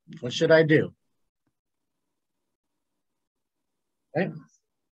it. What should I do? Okay.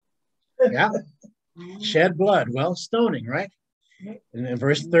 Yeah. Shed blood. Well, stoning, right? And in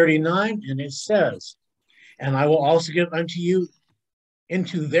verse 39, and it says, and I will also give unto you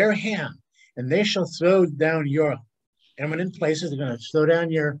into their hand, and they shall throw down your eminent places. They're going to throw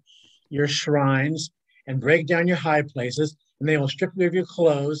down your shrines and break down your high places, and they will strip you of your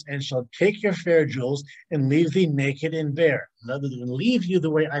clothes and shall take your fair jewels and leave thee naked and bare. In other words, leave you the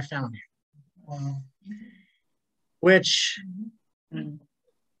way I found you. Which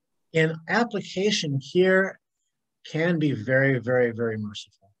in application here can be very, very, very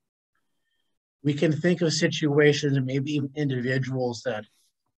merciful. We can think of situations and maybe even individuals that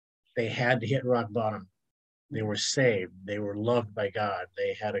they had to hit rock bottom. They were saved. They were loved by God.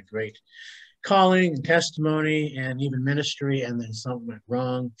 They had a great calling and testimony and even ministry, and then something went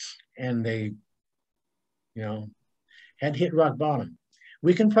wrong and they, had to hit rock bottom.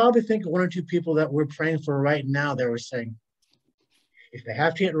 We can probably think of one or two people that we're praying for right now that were saying, if they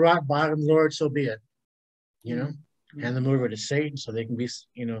have to hit rock bottom, Lord, so be it. Hand them over to Satan so they can be,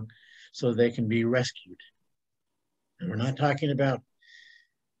 so they can be rescued. And we're not talking about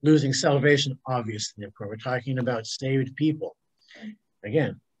losing salvation, obviously, of course. We're talking about saved people.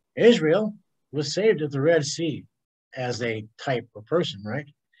 Again, Israel was saved at the Red Sea as a type of person, right?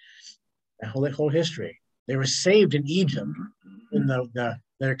 That whole history. They were saved in Egypt.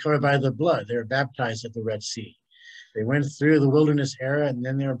 They're covered by the blood. They were baptized at the Red Sea. They went through the wilderness era, and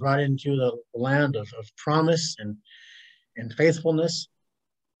then they were brought into the land of promise and faithfulness.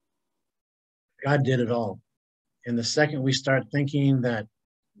 God did it all. And the second we start thinking that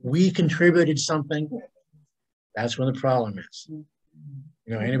we contributed something, that's when the problem is.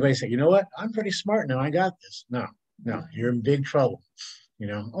 Anybody say, you know what? I'm pretty smart now. I got this. No, you're in big trouble.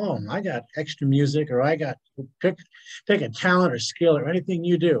 Oh, I got extra music, or I got pick a talent or skill or anything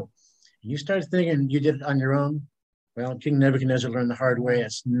you do. You start thinking you did it on your own. Well, King Nebuchadnezzar learned the hard way.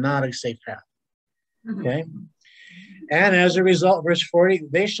 It's not a safe path. Okay. And as a result, verse 40,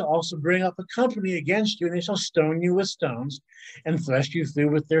 they shall also bring up a company against you, and they shall stone you with stones and thrust you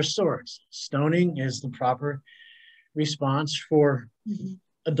through with their swords. Stoning is the proper response for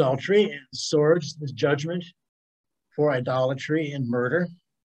adultery, and swords is judgment for idolatry and murder,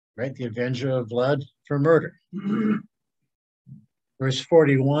 right? The avenger of blood for murder. Verse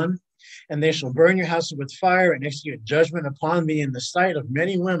 41, and they shall burn your house with fire and execute judgment upon me in the sight of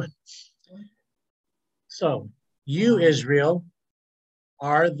many women. So you, Israel,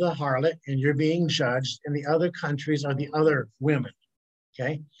 are the harlot, and you're being judged, and the other countries are the other women,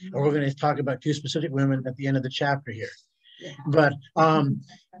 okay? And we're going to talk about two specific women at the end of the chapter here. But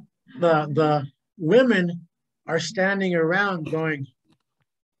the women are standing around going,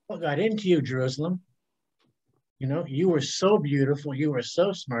 what got into you, Jerusalem? You were so beautiful. You were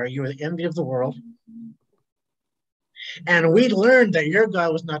so smart. You were the envy of the world. And we learned that your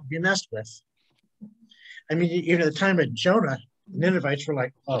God was not to be messed with. I mean, even at the time of Jonah, the Ninevites were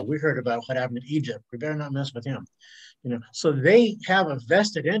like, oh, we heard about what happened in Egypt. We better not mess with him. So they have a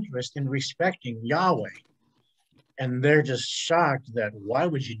vested interest in respecting Yahweh. And they're just shocked that why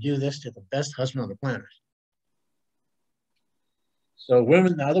would you do this to the best husband on the planet? So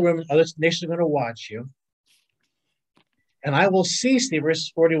other nations are going to watch you. And I will cease thee,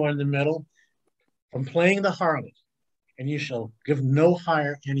 verse 41 in the middle, from playing the harlot, and you shall give no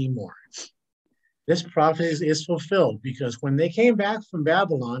hire anymore. This prophecy is fulfilled because when they came back from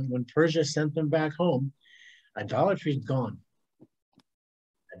Babylon, when Persia sent them back home, idolatry is gone.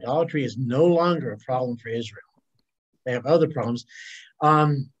 Idolatry is no longer a problem for Israel. They have other problems.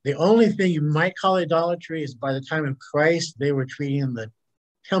 The only thing you might call idolatry is by the time of Christ, they were treating the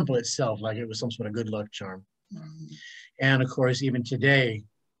temple itself like it was some sort of good luck charm. And of course, even today,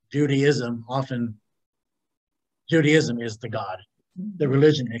 Judaism often Judaism is the God. The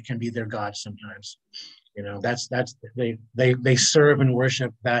religion, it can be their God sometimes. They serve and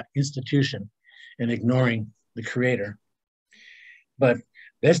worship that institution and ignoring the Creator. But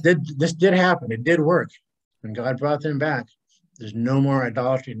this did happen. It did work. When God brought them back, there's no more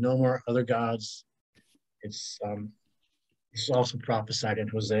idolatry, no more other gods. It's also prophesied in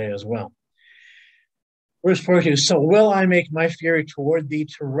Hosea as well. Verse 42, so will I make my fury toward thee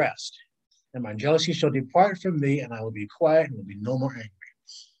to rest, and my jealousy shall depart from thee, and I will be quiet and will be no more angry.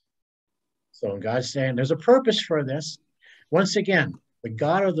 So God's saying there's a purpose for this. Once again, the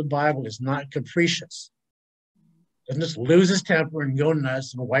God of the Bible is not capricious. Doesn't just lose his temper and go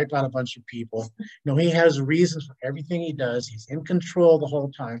nuts and wipe out a bunch of people. No, he has reasons for everything he does. He's in control the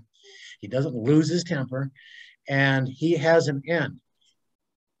whole time. He doesn't lose his temper, and he has an end.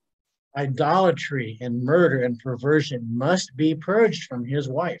 Idolatry and murder and perversion must be purged from his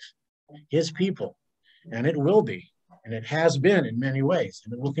wife, his people, and it will be, and it has been in many ways,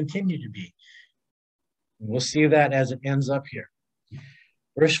 and it will continue to be. And we'll see that as it ends up here.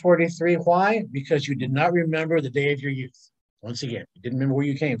 Verse 43, why? Because you did not remember the day of your youth. Once again, you didn't remember where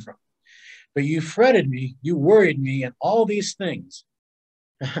you came from. But you fretted me, you worried me, and all these things.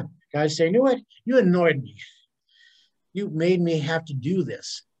 Guys say, you know what? You annoyed me. You made me have to do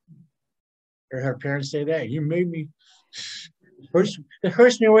this. Or her parents say that. You made me. It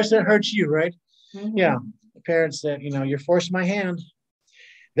hurts me worse than it hurts you, right? Mm-hmm. Yeah. The parents said, you forced my hand.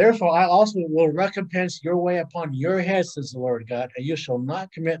 Therefore, I also will recompense your way upon your head, says the Lord God, and you shall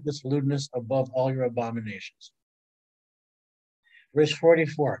not commit this lewdness above all your abominations. Verse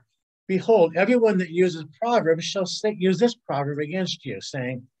 44, behold, everyone that uses proverbs shall use this proverb against you,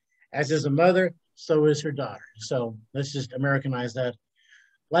 saying, as is a mother, so is her daughter. So let's just Americanize that.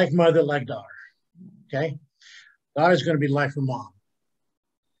 Like mother, like daughter. Okay? Daughter's going to be like her mom.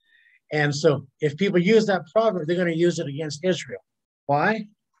 And so if people use that proverb, they're going to use it against Israel. Why?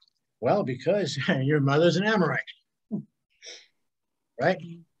 Well, because your mother's an Amorite, right?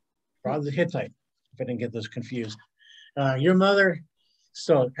 Probably the Hittite, if I didn't get those confused. Your mother,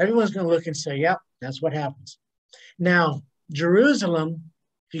 so everyone's going to look and say, yep, that's what happens. Now, Jerusalem,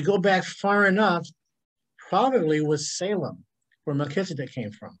 if you go back far enough, probably was Salem, where Melchizedek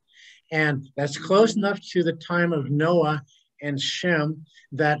came from. And that's close enough to the time of Noah and Shem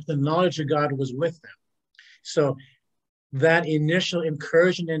that the knowledge of God was with them. So that initial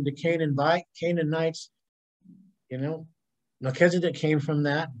incursion into Canaanites, Melchizedek came from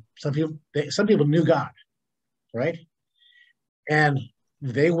that. Some people knew God, right? And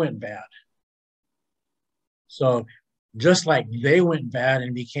they went bad. So just like they went bad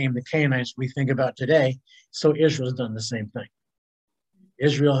and became the Canaanites we think about today, so Israel's done the same thing.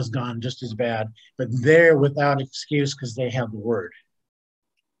 Israel has gone just as bad, but they're without excuse because they have the word.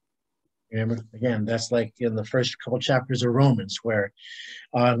 Remember, again, that's like in the first couple chapters of Romans, where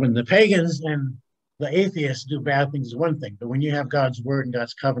when the pagans and the atheists do bad things is one thing, but when you have God's word and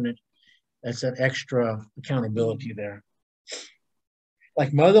God's covenant, that's an extra accountability there.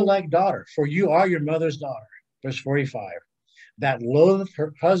 Like mother, like daughter, for you are your mother's daughter. Verse 45, that loathed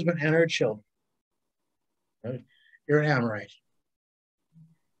her husband and her children. Right? You're an Amorite.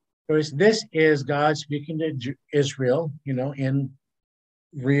 This is God speaking to Israel, in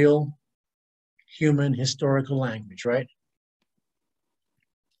real human historical language, right?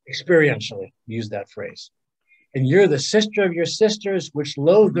 Experientially, use that phrase. And you're the sister of your sisters, which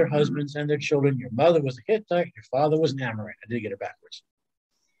loathed their husbands and their children. Your mother was a Hittite, your father was an Amorite. I did get it backwards.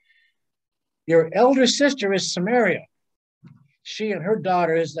 Your elder sister is Samaria, she and her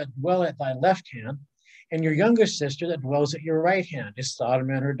daughters that dwell at thy left hand, and your younger sister that dwells at your right hand is Sodom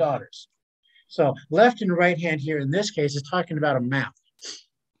and her daughters. So left and right hand here in this case is talking about a map.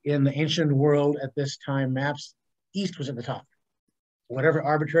 In the ancient world at this time, maps, east was at the top. For whatever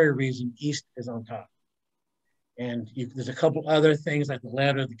arbitrary reason, east is on top. And there's a couple other things like the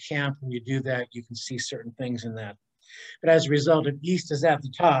ladder of the camp. When you do that, you can see certain things in that. But as a result, if east is at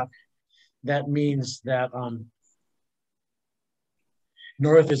the top, that means that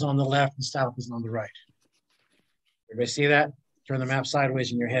north is on the left and south is on the right. Everybody see that? Turn the map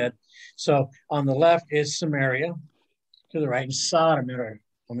sideways in your head. So on the left is Samaria, to the right, and Sodom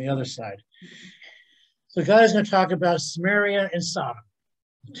on the other side. So God is going to talk about Samaria and Sodom,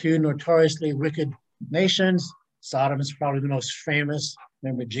 two notoriously wicked nations. Sodom is probably the most famous.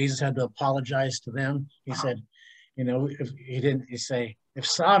 Remember, Jesus had to apologize to them. He said, if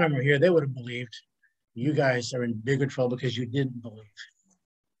Sodom were here, they would have believed. You guys are in bigger trouble because you didn't believe.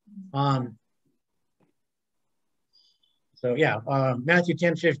 Matthew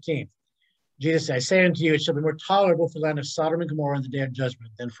 10:15. Jesus said, I say unto you, it shall be more tolerable for the land of Sodom and Gomorrah in the day of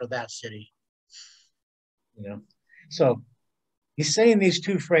judgment than for that city. So he's saying these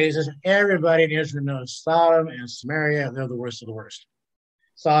two phrases. Everybody in Israel knows Sodom and Samaria, they're the worst of the worst.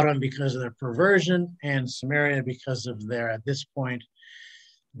 Sodom because of their perversion, and Samaria because of their, at this point,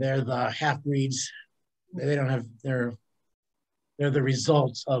 they're the half-breeds. They don't have, they're the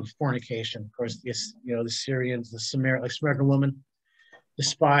results of fornication. Of course, the Syrians, the Samaritan woman,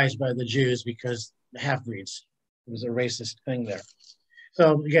 despised by the Jews because the half-breeds. It was a racist thing there.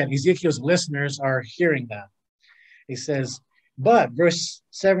 So again, Ezekiel's listeners are hearing that. He says, but verse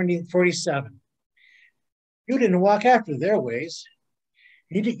 47, you didn't walk after their ways.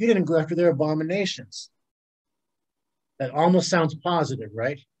 You didn't go after their abominations. That almost sounds positive,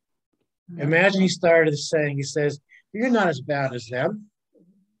 right? Imagine he started saying, he says, you're not as bad as them.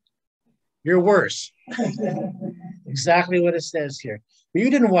 You're worse. Exactly what it says here. But you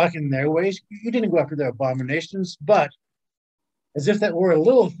didn't walk in their ways. You didn't go after their abominations, but as if that were a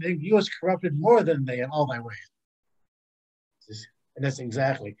little thing, you was corrupted more than they in all thy ways. And that's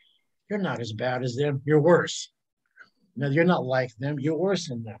exactly, you're not as bad as them. You're worse. No, you're not like them. You're worse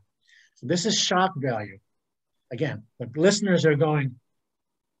than them. So this is shock value. Again, the listeners are going,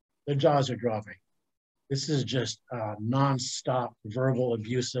 their jaws are dropping. This is just non-stop verbal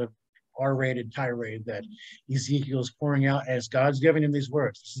abusive R-rated tirade that Ezekiel is pouring out as God's giving him these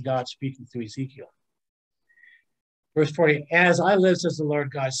words. This is God speaking through Ezekiel. Verse 40, as I live, says the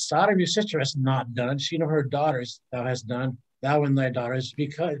Lord God, Sodom, your sister, has not done. She nor her daughters thou hast done, thou and thy daughters,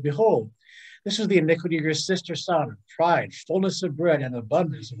 because, behold, this was the iniquity of your sister Sodom, pride, fullness of bread, and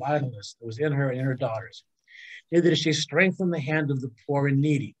abundance of idleness that was in her and in her daughters. Neither did she strengthen the hand of the poor and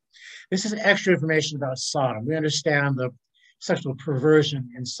needy. This is extra information about Sodom. We understand the sexual perversion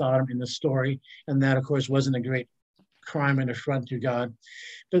in Sodom in the story, and that, of course, wasn't a great crime and affront to God.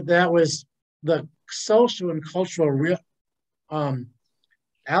 But that was the social and cultural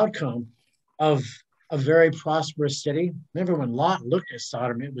outcome of a very prosperous city. Remember when Lot looked at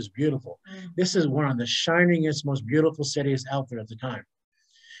Sodom, it was beautiful. This is one of the shiningest, most beautiful cities out there at the time.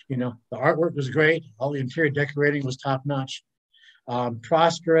 You know, the artwork was great. All the interior decorating was top-notch.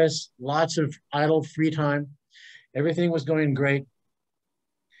 Prosperous, lots of idle free time. Everything was going great,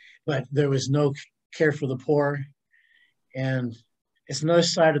 but there was no care for the poor. And it's another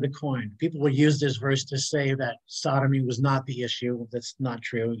side of the coin. People will use this verse to say that sodomy was not the issue. That's not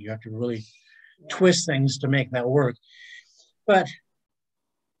true. You have to really twist things to make that work. But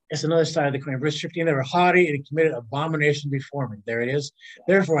it's another side of the coin. Verse 15, they were haughty and committed abomination before me. There it is.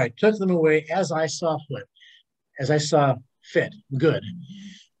 Therefore, I took them away as I saw fit, good.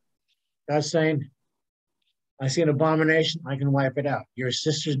 God's saying, I see an abomination, I can wipe it out. Your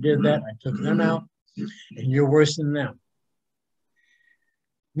sisters did that, I took them out, and you're worse than them.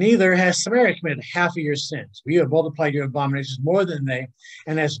 Neither has Samaria committed half of your sins. You have multiplied your abominations more than they,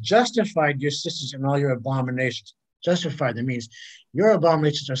 and has justified your sisters in all your abominations. Justified, that means your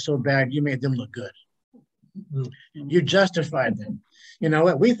abominations are so bad, you made them look good. You justified them. You know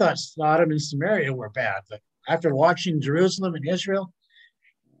what? We thought Sodom and Samaria were bad, but after watching Jerusalem and Israel,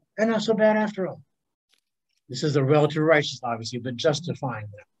 they're not so bad after all. This is the relative righteous, obviously, but justifying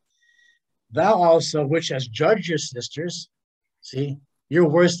them. Thou also, which has judged your sisters, see, you're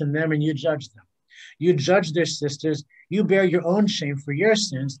worse than them and you judge them. You judge their sisters, you bear your own shame for your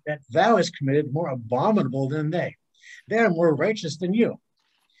sins that thou hast committed more abominable than they. They are more righteous than you.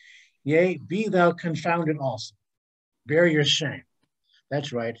 Yea, be thou confounded also. Bear your shame.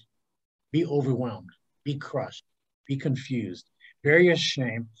 That's right. Be overwhelmed. Be crushed. Be confused. Bear your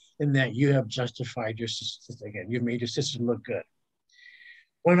shame in that you have justified your sisters again. You've made your sisters look good.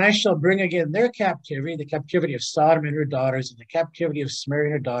 When I shall bring again their captivity, the captivity of Sodom and her daughters, and the captivity of Samaria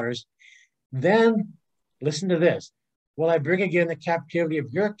and her daughters, then, listen to this, will I bring again the captivity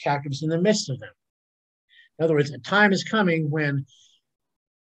of your captives in the midst of them. In other words, a time is coming when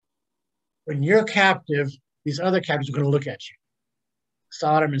you're captive, these other captives are going to look at you.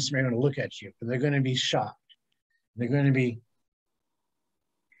 Sodom and Samaria are going to look at you, and they're going to be shocked. They're going to be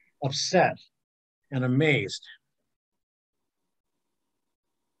upset and amazed.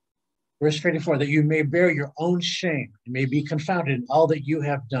 Verse 54, that you may bear your own shame, and may be confounded in all that you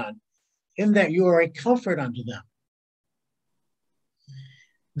have done, in that you are a comfort unto them.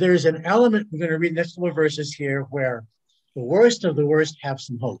 There's an element, we're going to read next couple of verses here, where the worst of the worst have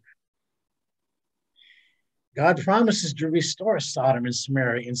some hope. God promises to restore Sodom and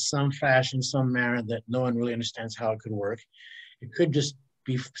Samaria in some fashion, some manner that no one really understands how it could work. It could just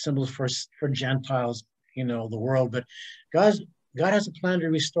be symbols for Gentiles, you know, the world, but God has a plan to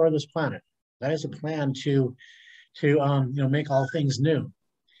restore this planet. God has a plan to make all things new.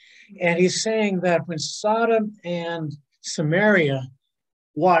 And he's saying that when Sodom and Samaria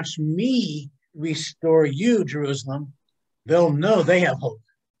watch me restore you, Jerusalem, they'll know they have hope.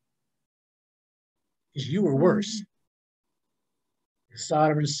 Because you were worse.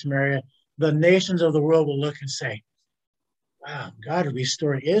 Sodom and Samaria, the nations of the world will look and say, wow, God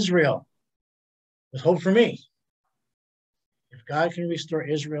restored Israel. There's hope for me. If God can restore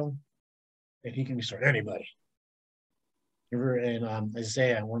Israel, then he can restore anybody. Remember in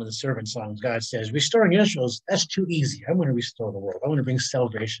Isaiah, one of the servant songs, God says, restoring Israel, that's too easy. I'm going to restore the world. I want to bring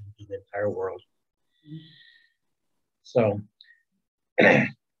salvation to the entire world. So,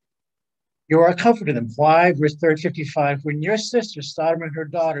 you are comforted in 5, verse 55. When your sister Sodom and her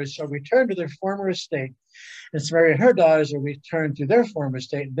daughters shall return to their former estate, and Samaria and her daughters will return to their former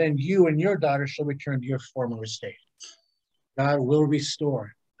estate, then you and your daughters shall return to your former estate. God will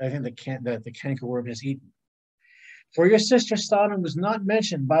restore. I think the cankerworm has eaten. For your sister Sodom was not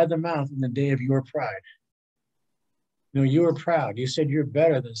mentioned by the mouth in the day of your pride. No, you were proud. You said you're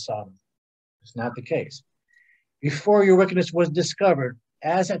better than Sodom. It's not the case. Before your wickedness was discovered,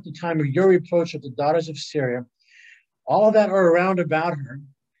 as at the time of your reproach of the daughters of Syria, all that are around about her,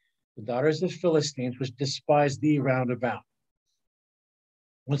 the daughters of the Philistines, which despise thee round about.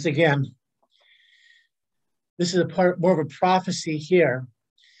 Once again, this is more of a prophecy here.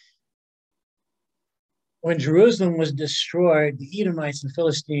 When Jerusalem was destroyed, the Edomites and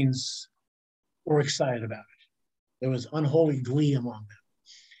Philistines were excited about it. There was unholy glee among them.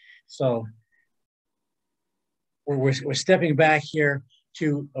 So we're stepping back here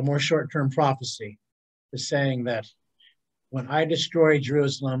to a more short-term prophecy. Is saying that when I destroy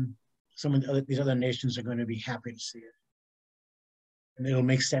Jerusalem, some of these other nations are going to be happy to see it. And it'll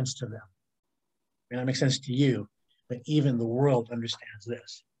make sense to them. It may not make sense to you, but even the world understands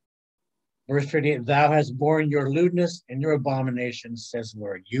this. Verse 38, thou hast borne your lewdness and your abominations, says the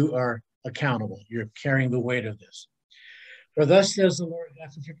Lord. You are accountable. You're carrying the weight of this. For thus says the Lord,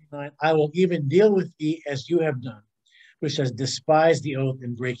 after 59, I will even deal with thee as you have done, which has despised the oath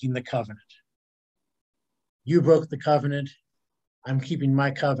in breaking the covenant. You broke the covenant. I'm keeping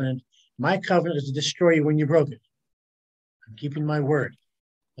my covenant. My covenant is to destroy you when you broke it. I'm keeping my word.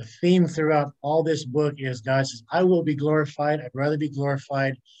 The theme throughout all this book is God says, I will be glorified. I'd rather be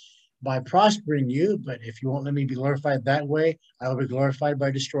glorified by prospering you, but if you won't let me be glorified that way, I will be glorified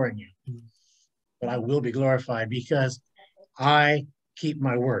by destroying you. But I will be glorified because I keep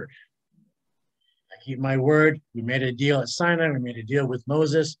my word. I keep my word. We made a deal at Sinai. We made a deal with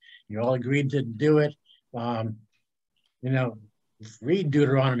Moses. You all agreed to do it. Read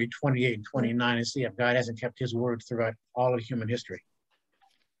Deuteronomy 28 and 29 and see if God hasn't kept his word throughout all of human history.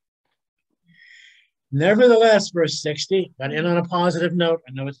 Nevertheless, verse 60, got in on a positive note.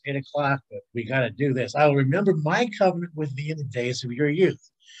 I know it's 8 o'clock, but we got to do this. I will remember my covenant with thee in the days of your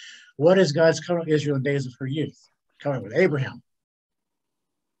youth. What is God's covenant with Israel in the days of her youth? Covenant with Abraham.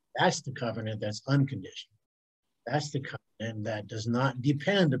 That's the covenant that's unconditional. That's the covenant that does not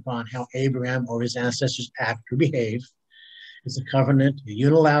depend upon how Abraham or his ancestors act or behave. It's a covenant, a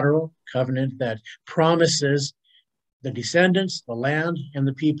unilateral covenant that promises the descendants, the land, and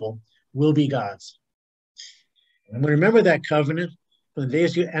the people will be God's. And remember that covenant for the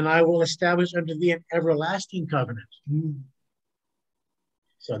days you, and I will establish unto thee an everlasting covenant.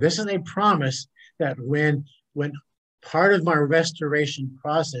 So this is a promise that when part of my restoration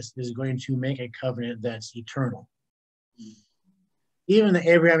process is going to make a covenant that's eternal. Even the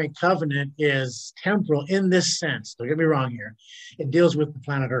Abrahamic covenant is temporal in this sense. Don't get me wrong here. It deals with the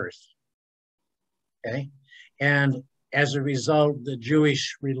planet Earth. Okay? And as a result, the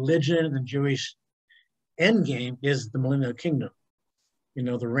Jewish religion, the Jewish endgame is the millennial kingdom. You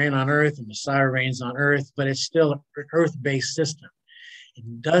know, the reign on earth, the Messiah reigns on earth, but it's still an earth-based system.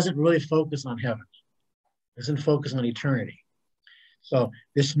 It doesn't really focus on heaven. It doesn't focus on eternity. So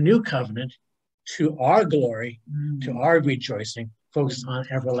this new covenant, to our glory, to our rejoicing, focuses on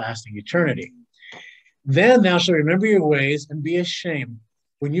everlasting eternity. Then thou shalt remember your ways and be ashamed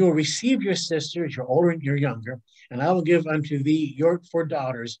when you will receive your sisters, your older and your younger, and I will give unto thee your 4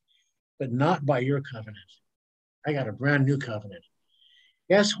 daughters, but not by your covenant. I got a brand new covenant.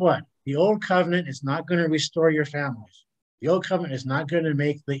 Guess what? The old covenant is not going to restore your families. The old covenant is not going to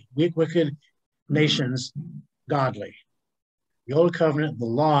make the wicked nations godly. The old covenant, the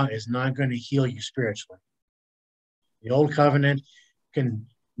law, is not going to heal you spiritually. The old covenant can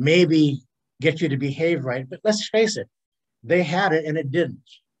maybe get you to behave right, but let's face it, they had it and it didn't.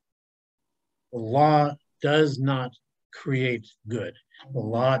 The law does not create good. The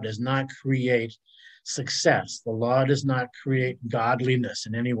law does not create success. The law does not create godliness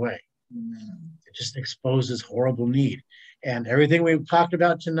in any way. It just exposes horrible need. And everything we've talked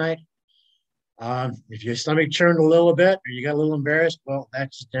about tonight, If your stomach churned a little bit or you got a little embarrassed, well,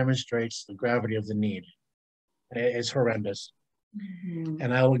 that just demonstrates the gravity of the need. It's horrendous. Mm-hmm.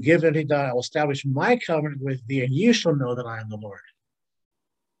 And I will give it, I will establish my covenant with thee, and you shall know that I am the Lord.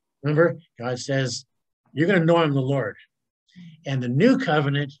 Remember, God says, you're going to know I'm the Lord. And the new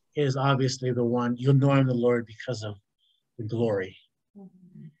covenant is obviously the one, you'll know I'm the Lord because of the glory.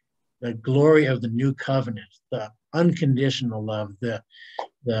 Mm-hmm. The glory of the new covenant, the unconditional love, the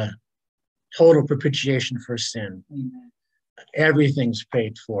total propitiation for sin. Amen. Everything's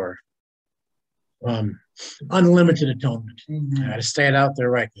paid for. Unlimited atonement. Amen. I got to say it out there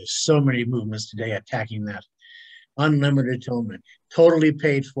right. There's so many movements today attacking that. Unlimited atonement, totally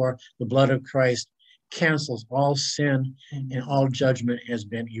paid for. The blood of Christ cancels all sin, and all judgment has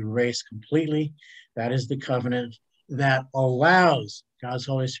been erased completely. That is the covenant that allows God's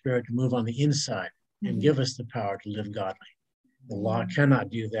Holy Spirit to move on the inside and give us the power to live godly. The law cannot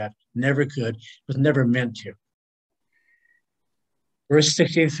do that, never could, was never meant to. Verse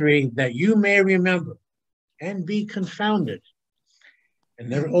 63, that you may remember and be confounded and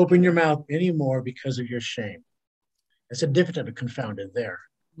never open your mouth anymore because of your shame. That's a different type of confounded there.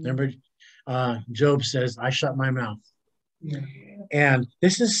 Remember, Job says, I shut my mouth. Yeah. And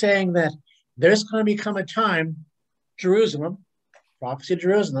this is saying that there's going to become a time, Jerusalem, prophecy of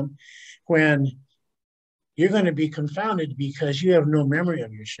Jerusalem, when you're going to be confounded because you have no memory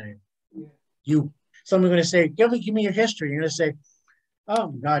of your shame. Someone's going to say, give me your history. You're going to say, oh,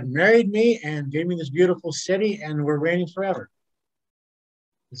 God married me and gave me this beautiful city and we're reigning forever.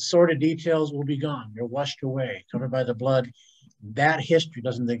 The sordid details will be gone. They're washed away, covered by the blood. That history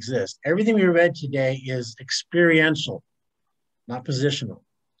doesn't exist. Everything we read today is experiential, not positional,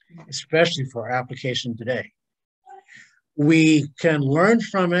 especially for our application today. We can learn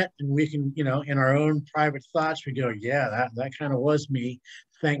from it, and we can, in our own private thoughts, we go, yeah, that kind of was me.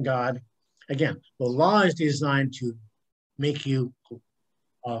 Thank God. Again, the law is designed to make you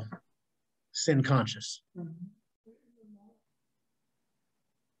sin conscious.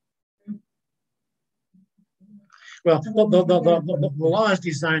 Well, the law is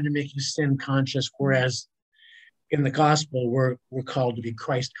designed to make you sin conscious, whereas in the gospel, we're called to be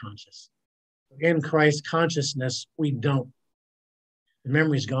Christ conscious. In Christ consciousness, we don't. The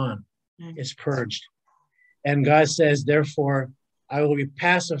memory's gone. It's purged. And God says, therefore, I will be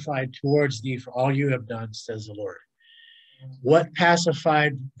pacified towards thee for all you have done, says the Lord. What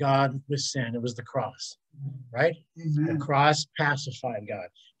pacified God with sin? It was the cross, right? Amen. The cross pacified God.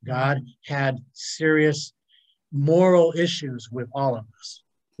 God had serious moral issues with all of us,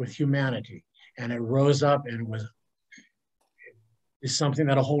 with humanity. And it rose up and is something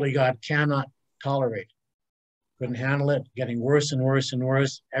that a holy God cannot tolerate. Couldn't handle it, getting worse and worse and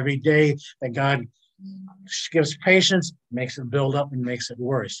worse. Every day that God gives patience, makes it build up and makes it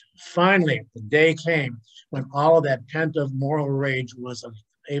worse. Finally, the day came when all of that pent-up moral rage was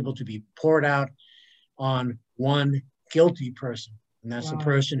able to be poured out on one guilty person. And that's the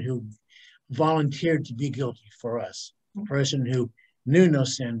person who volunteered to be guilty for us. The person who knew no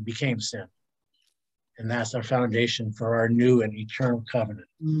sin became sin. And that's our foundation for our new and eternal covenant.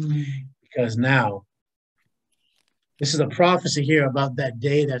 Because now, this is a prophecy here about that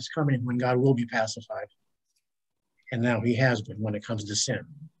day that's coming when God will be pacified. And now he has been when it comes to sin.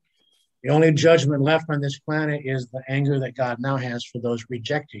 The only judgment left on this planet is the anger that God now has for those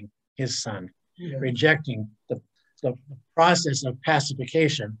rejecting his son, rejecting the process of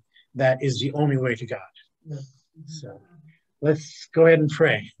pacification that is the only way to God. So let's go ahead and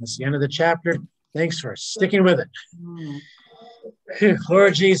pray. That's the end of the chapter. Thanks for sticking with it.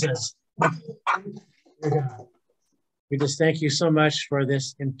 Lord Jesus, we just thank you so much for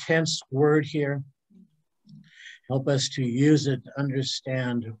this intense word here. Help us to use it to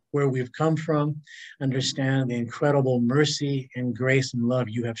understand where we've come from, understand the incredible mercy and grace and love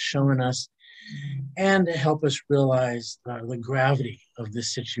you have shown us, and help us realize the gravity of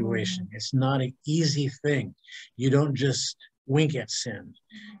this situation. It's not an easy thing. You don't just wink at sin.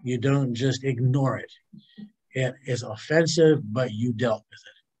 You don't just ignore it. It is offensive, but you dealt with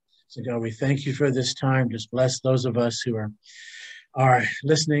it. So God, we thank you for this time. Just bless those of us who are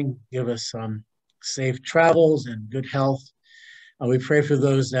listening. Give us safe travels and good health. We pray for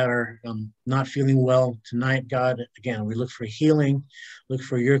those that are not feeling well tonight, God. Again, we look for healing, look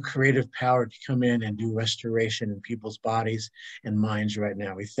for your creative power to come in and do restoration in people's bodies and minds right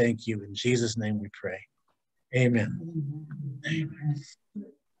now. We thank you. In Jesus' name we pray. Amen. Amen.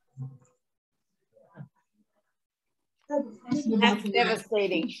 That's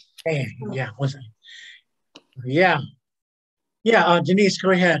devastating. Hey, yeah. Yeah, Denise,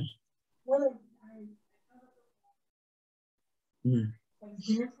 go ahead.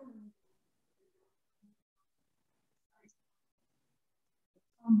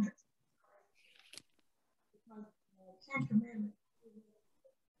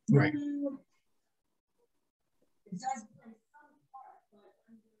 Right.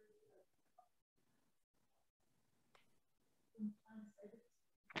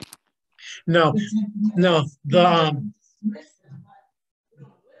 No, no.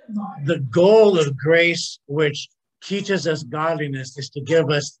 The goal of grace, which teaches us godliness, is to give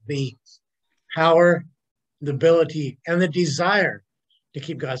us the power, the ability, and the desire to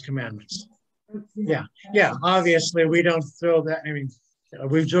keep God's commandments. Yeah. Obviously, we don't throw that. I mean,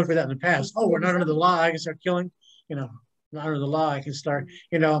 we've joked with that in the past. Oh, we're not under the law. I can start killing. Not under the law. I can start.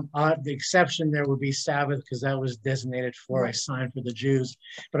 The exception there would be Sabbath, because that was designated for a sign for the Jews.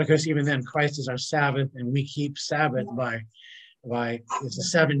 But of course, even then, Christ is our Sabbath, and we keep Sabbath by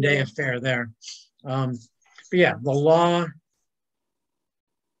it's a 7-day affair there. But yeah, the law,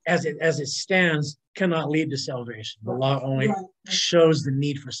 as it stands, cannot lead to salvation. The law only shows the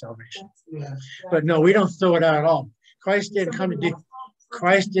need for salvation. But no, we don't throw it out at all. Christ didn't come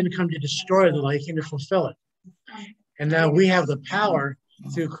to destroy the law. He came to fulfill it. And now we have the power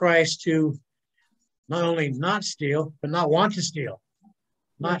through Christ to not only not steal, but not want to steal,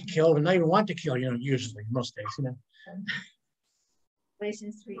 not kill, but not even want to kill. Usually, most days.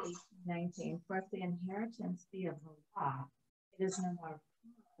 Galatians 3:18-19. For if the inheritance be of the law, it is no more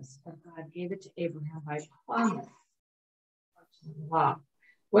promise, but God gave it to Abraham by promise. Law.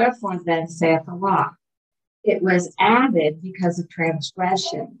 Wherefore then saith the law, it was added because of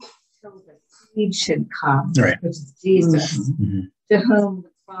transgression, till the seed should come, right, which is Jesus, to whom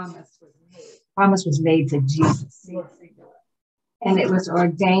the promise was made. Promise was made to Jesus, and it was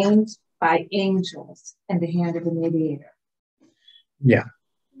ordained by angels in the hand of a mediator. Yeah.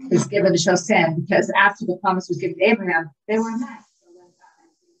 It was given to show sin, because after the promise was given to Abraham, they were not.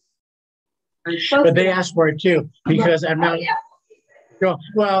 But they asked for it too, because at Mount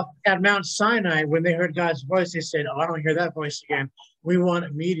Sinai, when they heard God's voice, they said, "Oh, I don't hear that voice again. We want a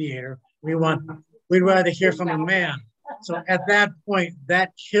mediator. We'd rather hear from a man." So at that point,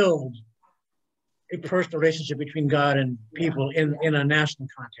 that killed a personal relationship between God and people in a national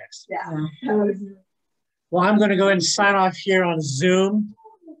context. Yeah. Well, I'm going to go ahead and sign off here on Zoom.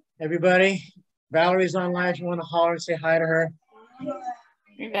 Everybody, Valerie's online. If you want to holler and say hi to her.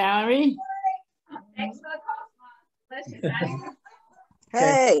 Hey, Valerie.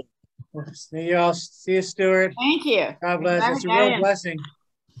 Hey. See y'all. See you, Stuart. Thank you. God bless. It's a real blessing.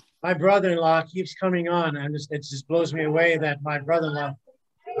 My brother-in-law keeps coming on. It just blows me away that my brother-in-law.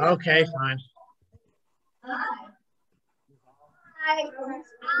 Okay, fine. Hi.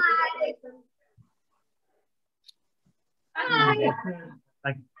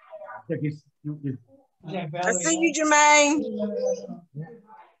 I see you, Jermaine.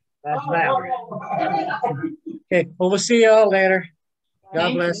 That's Valerie. Okay, well, we'll see y'all later.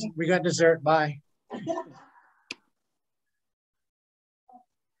 God bless. We got dessert. Bye.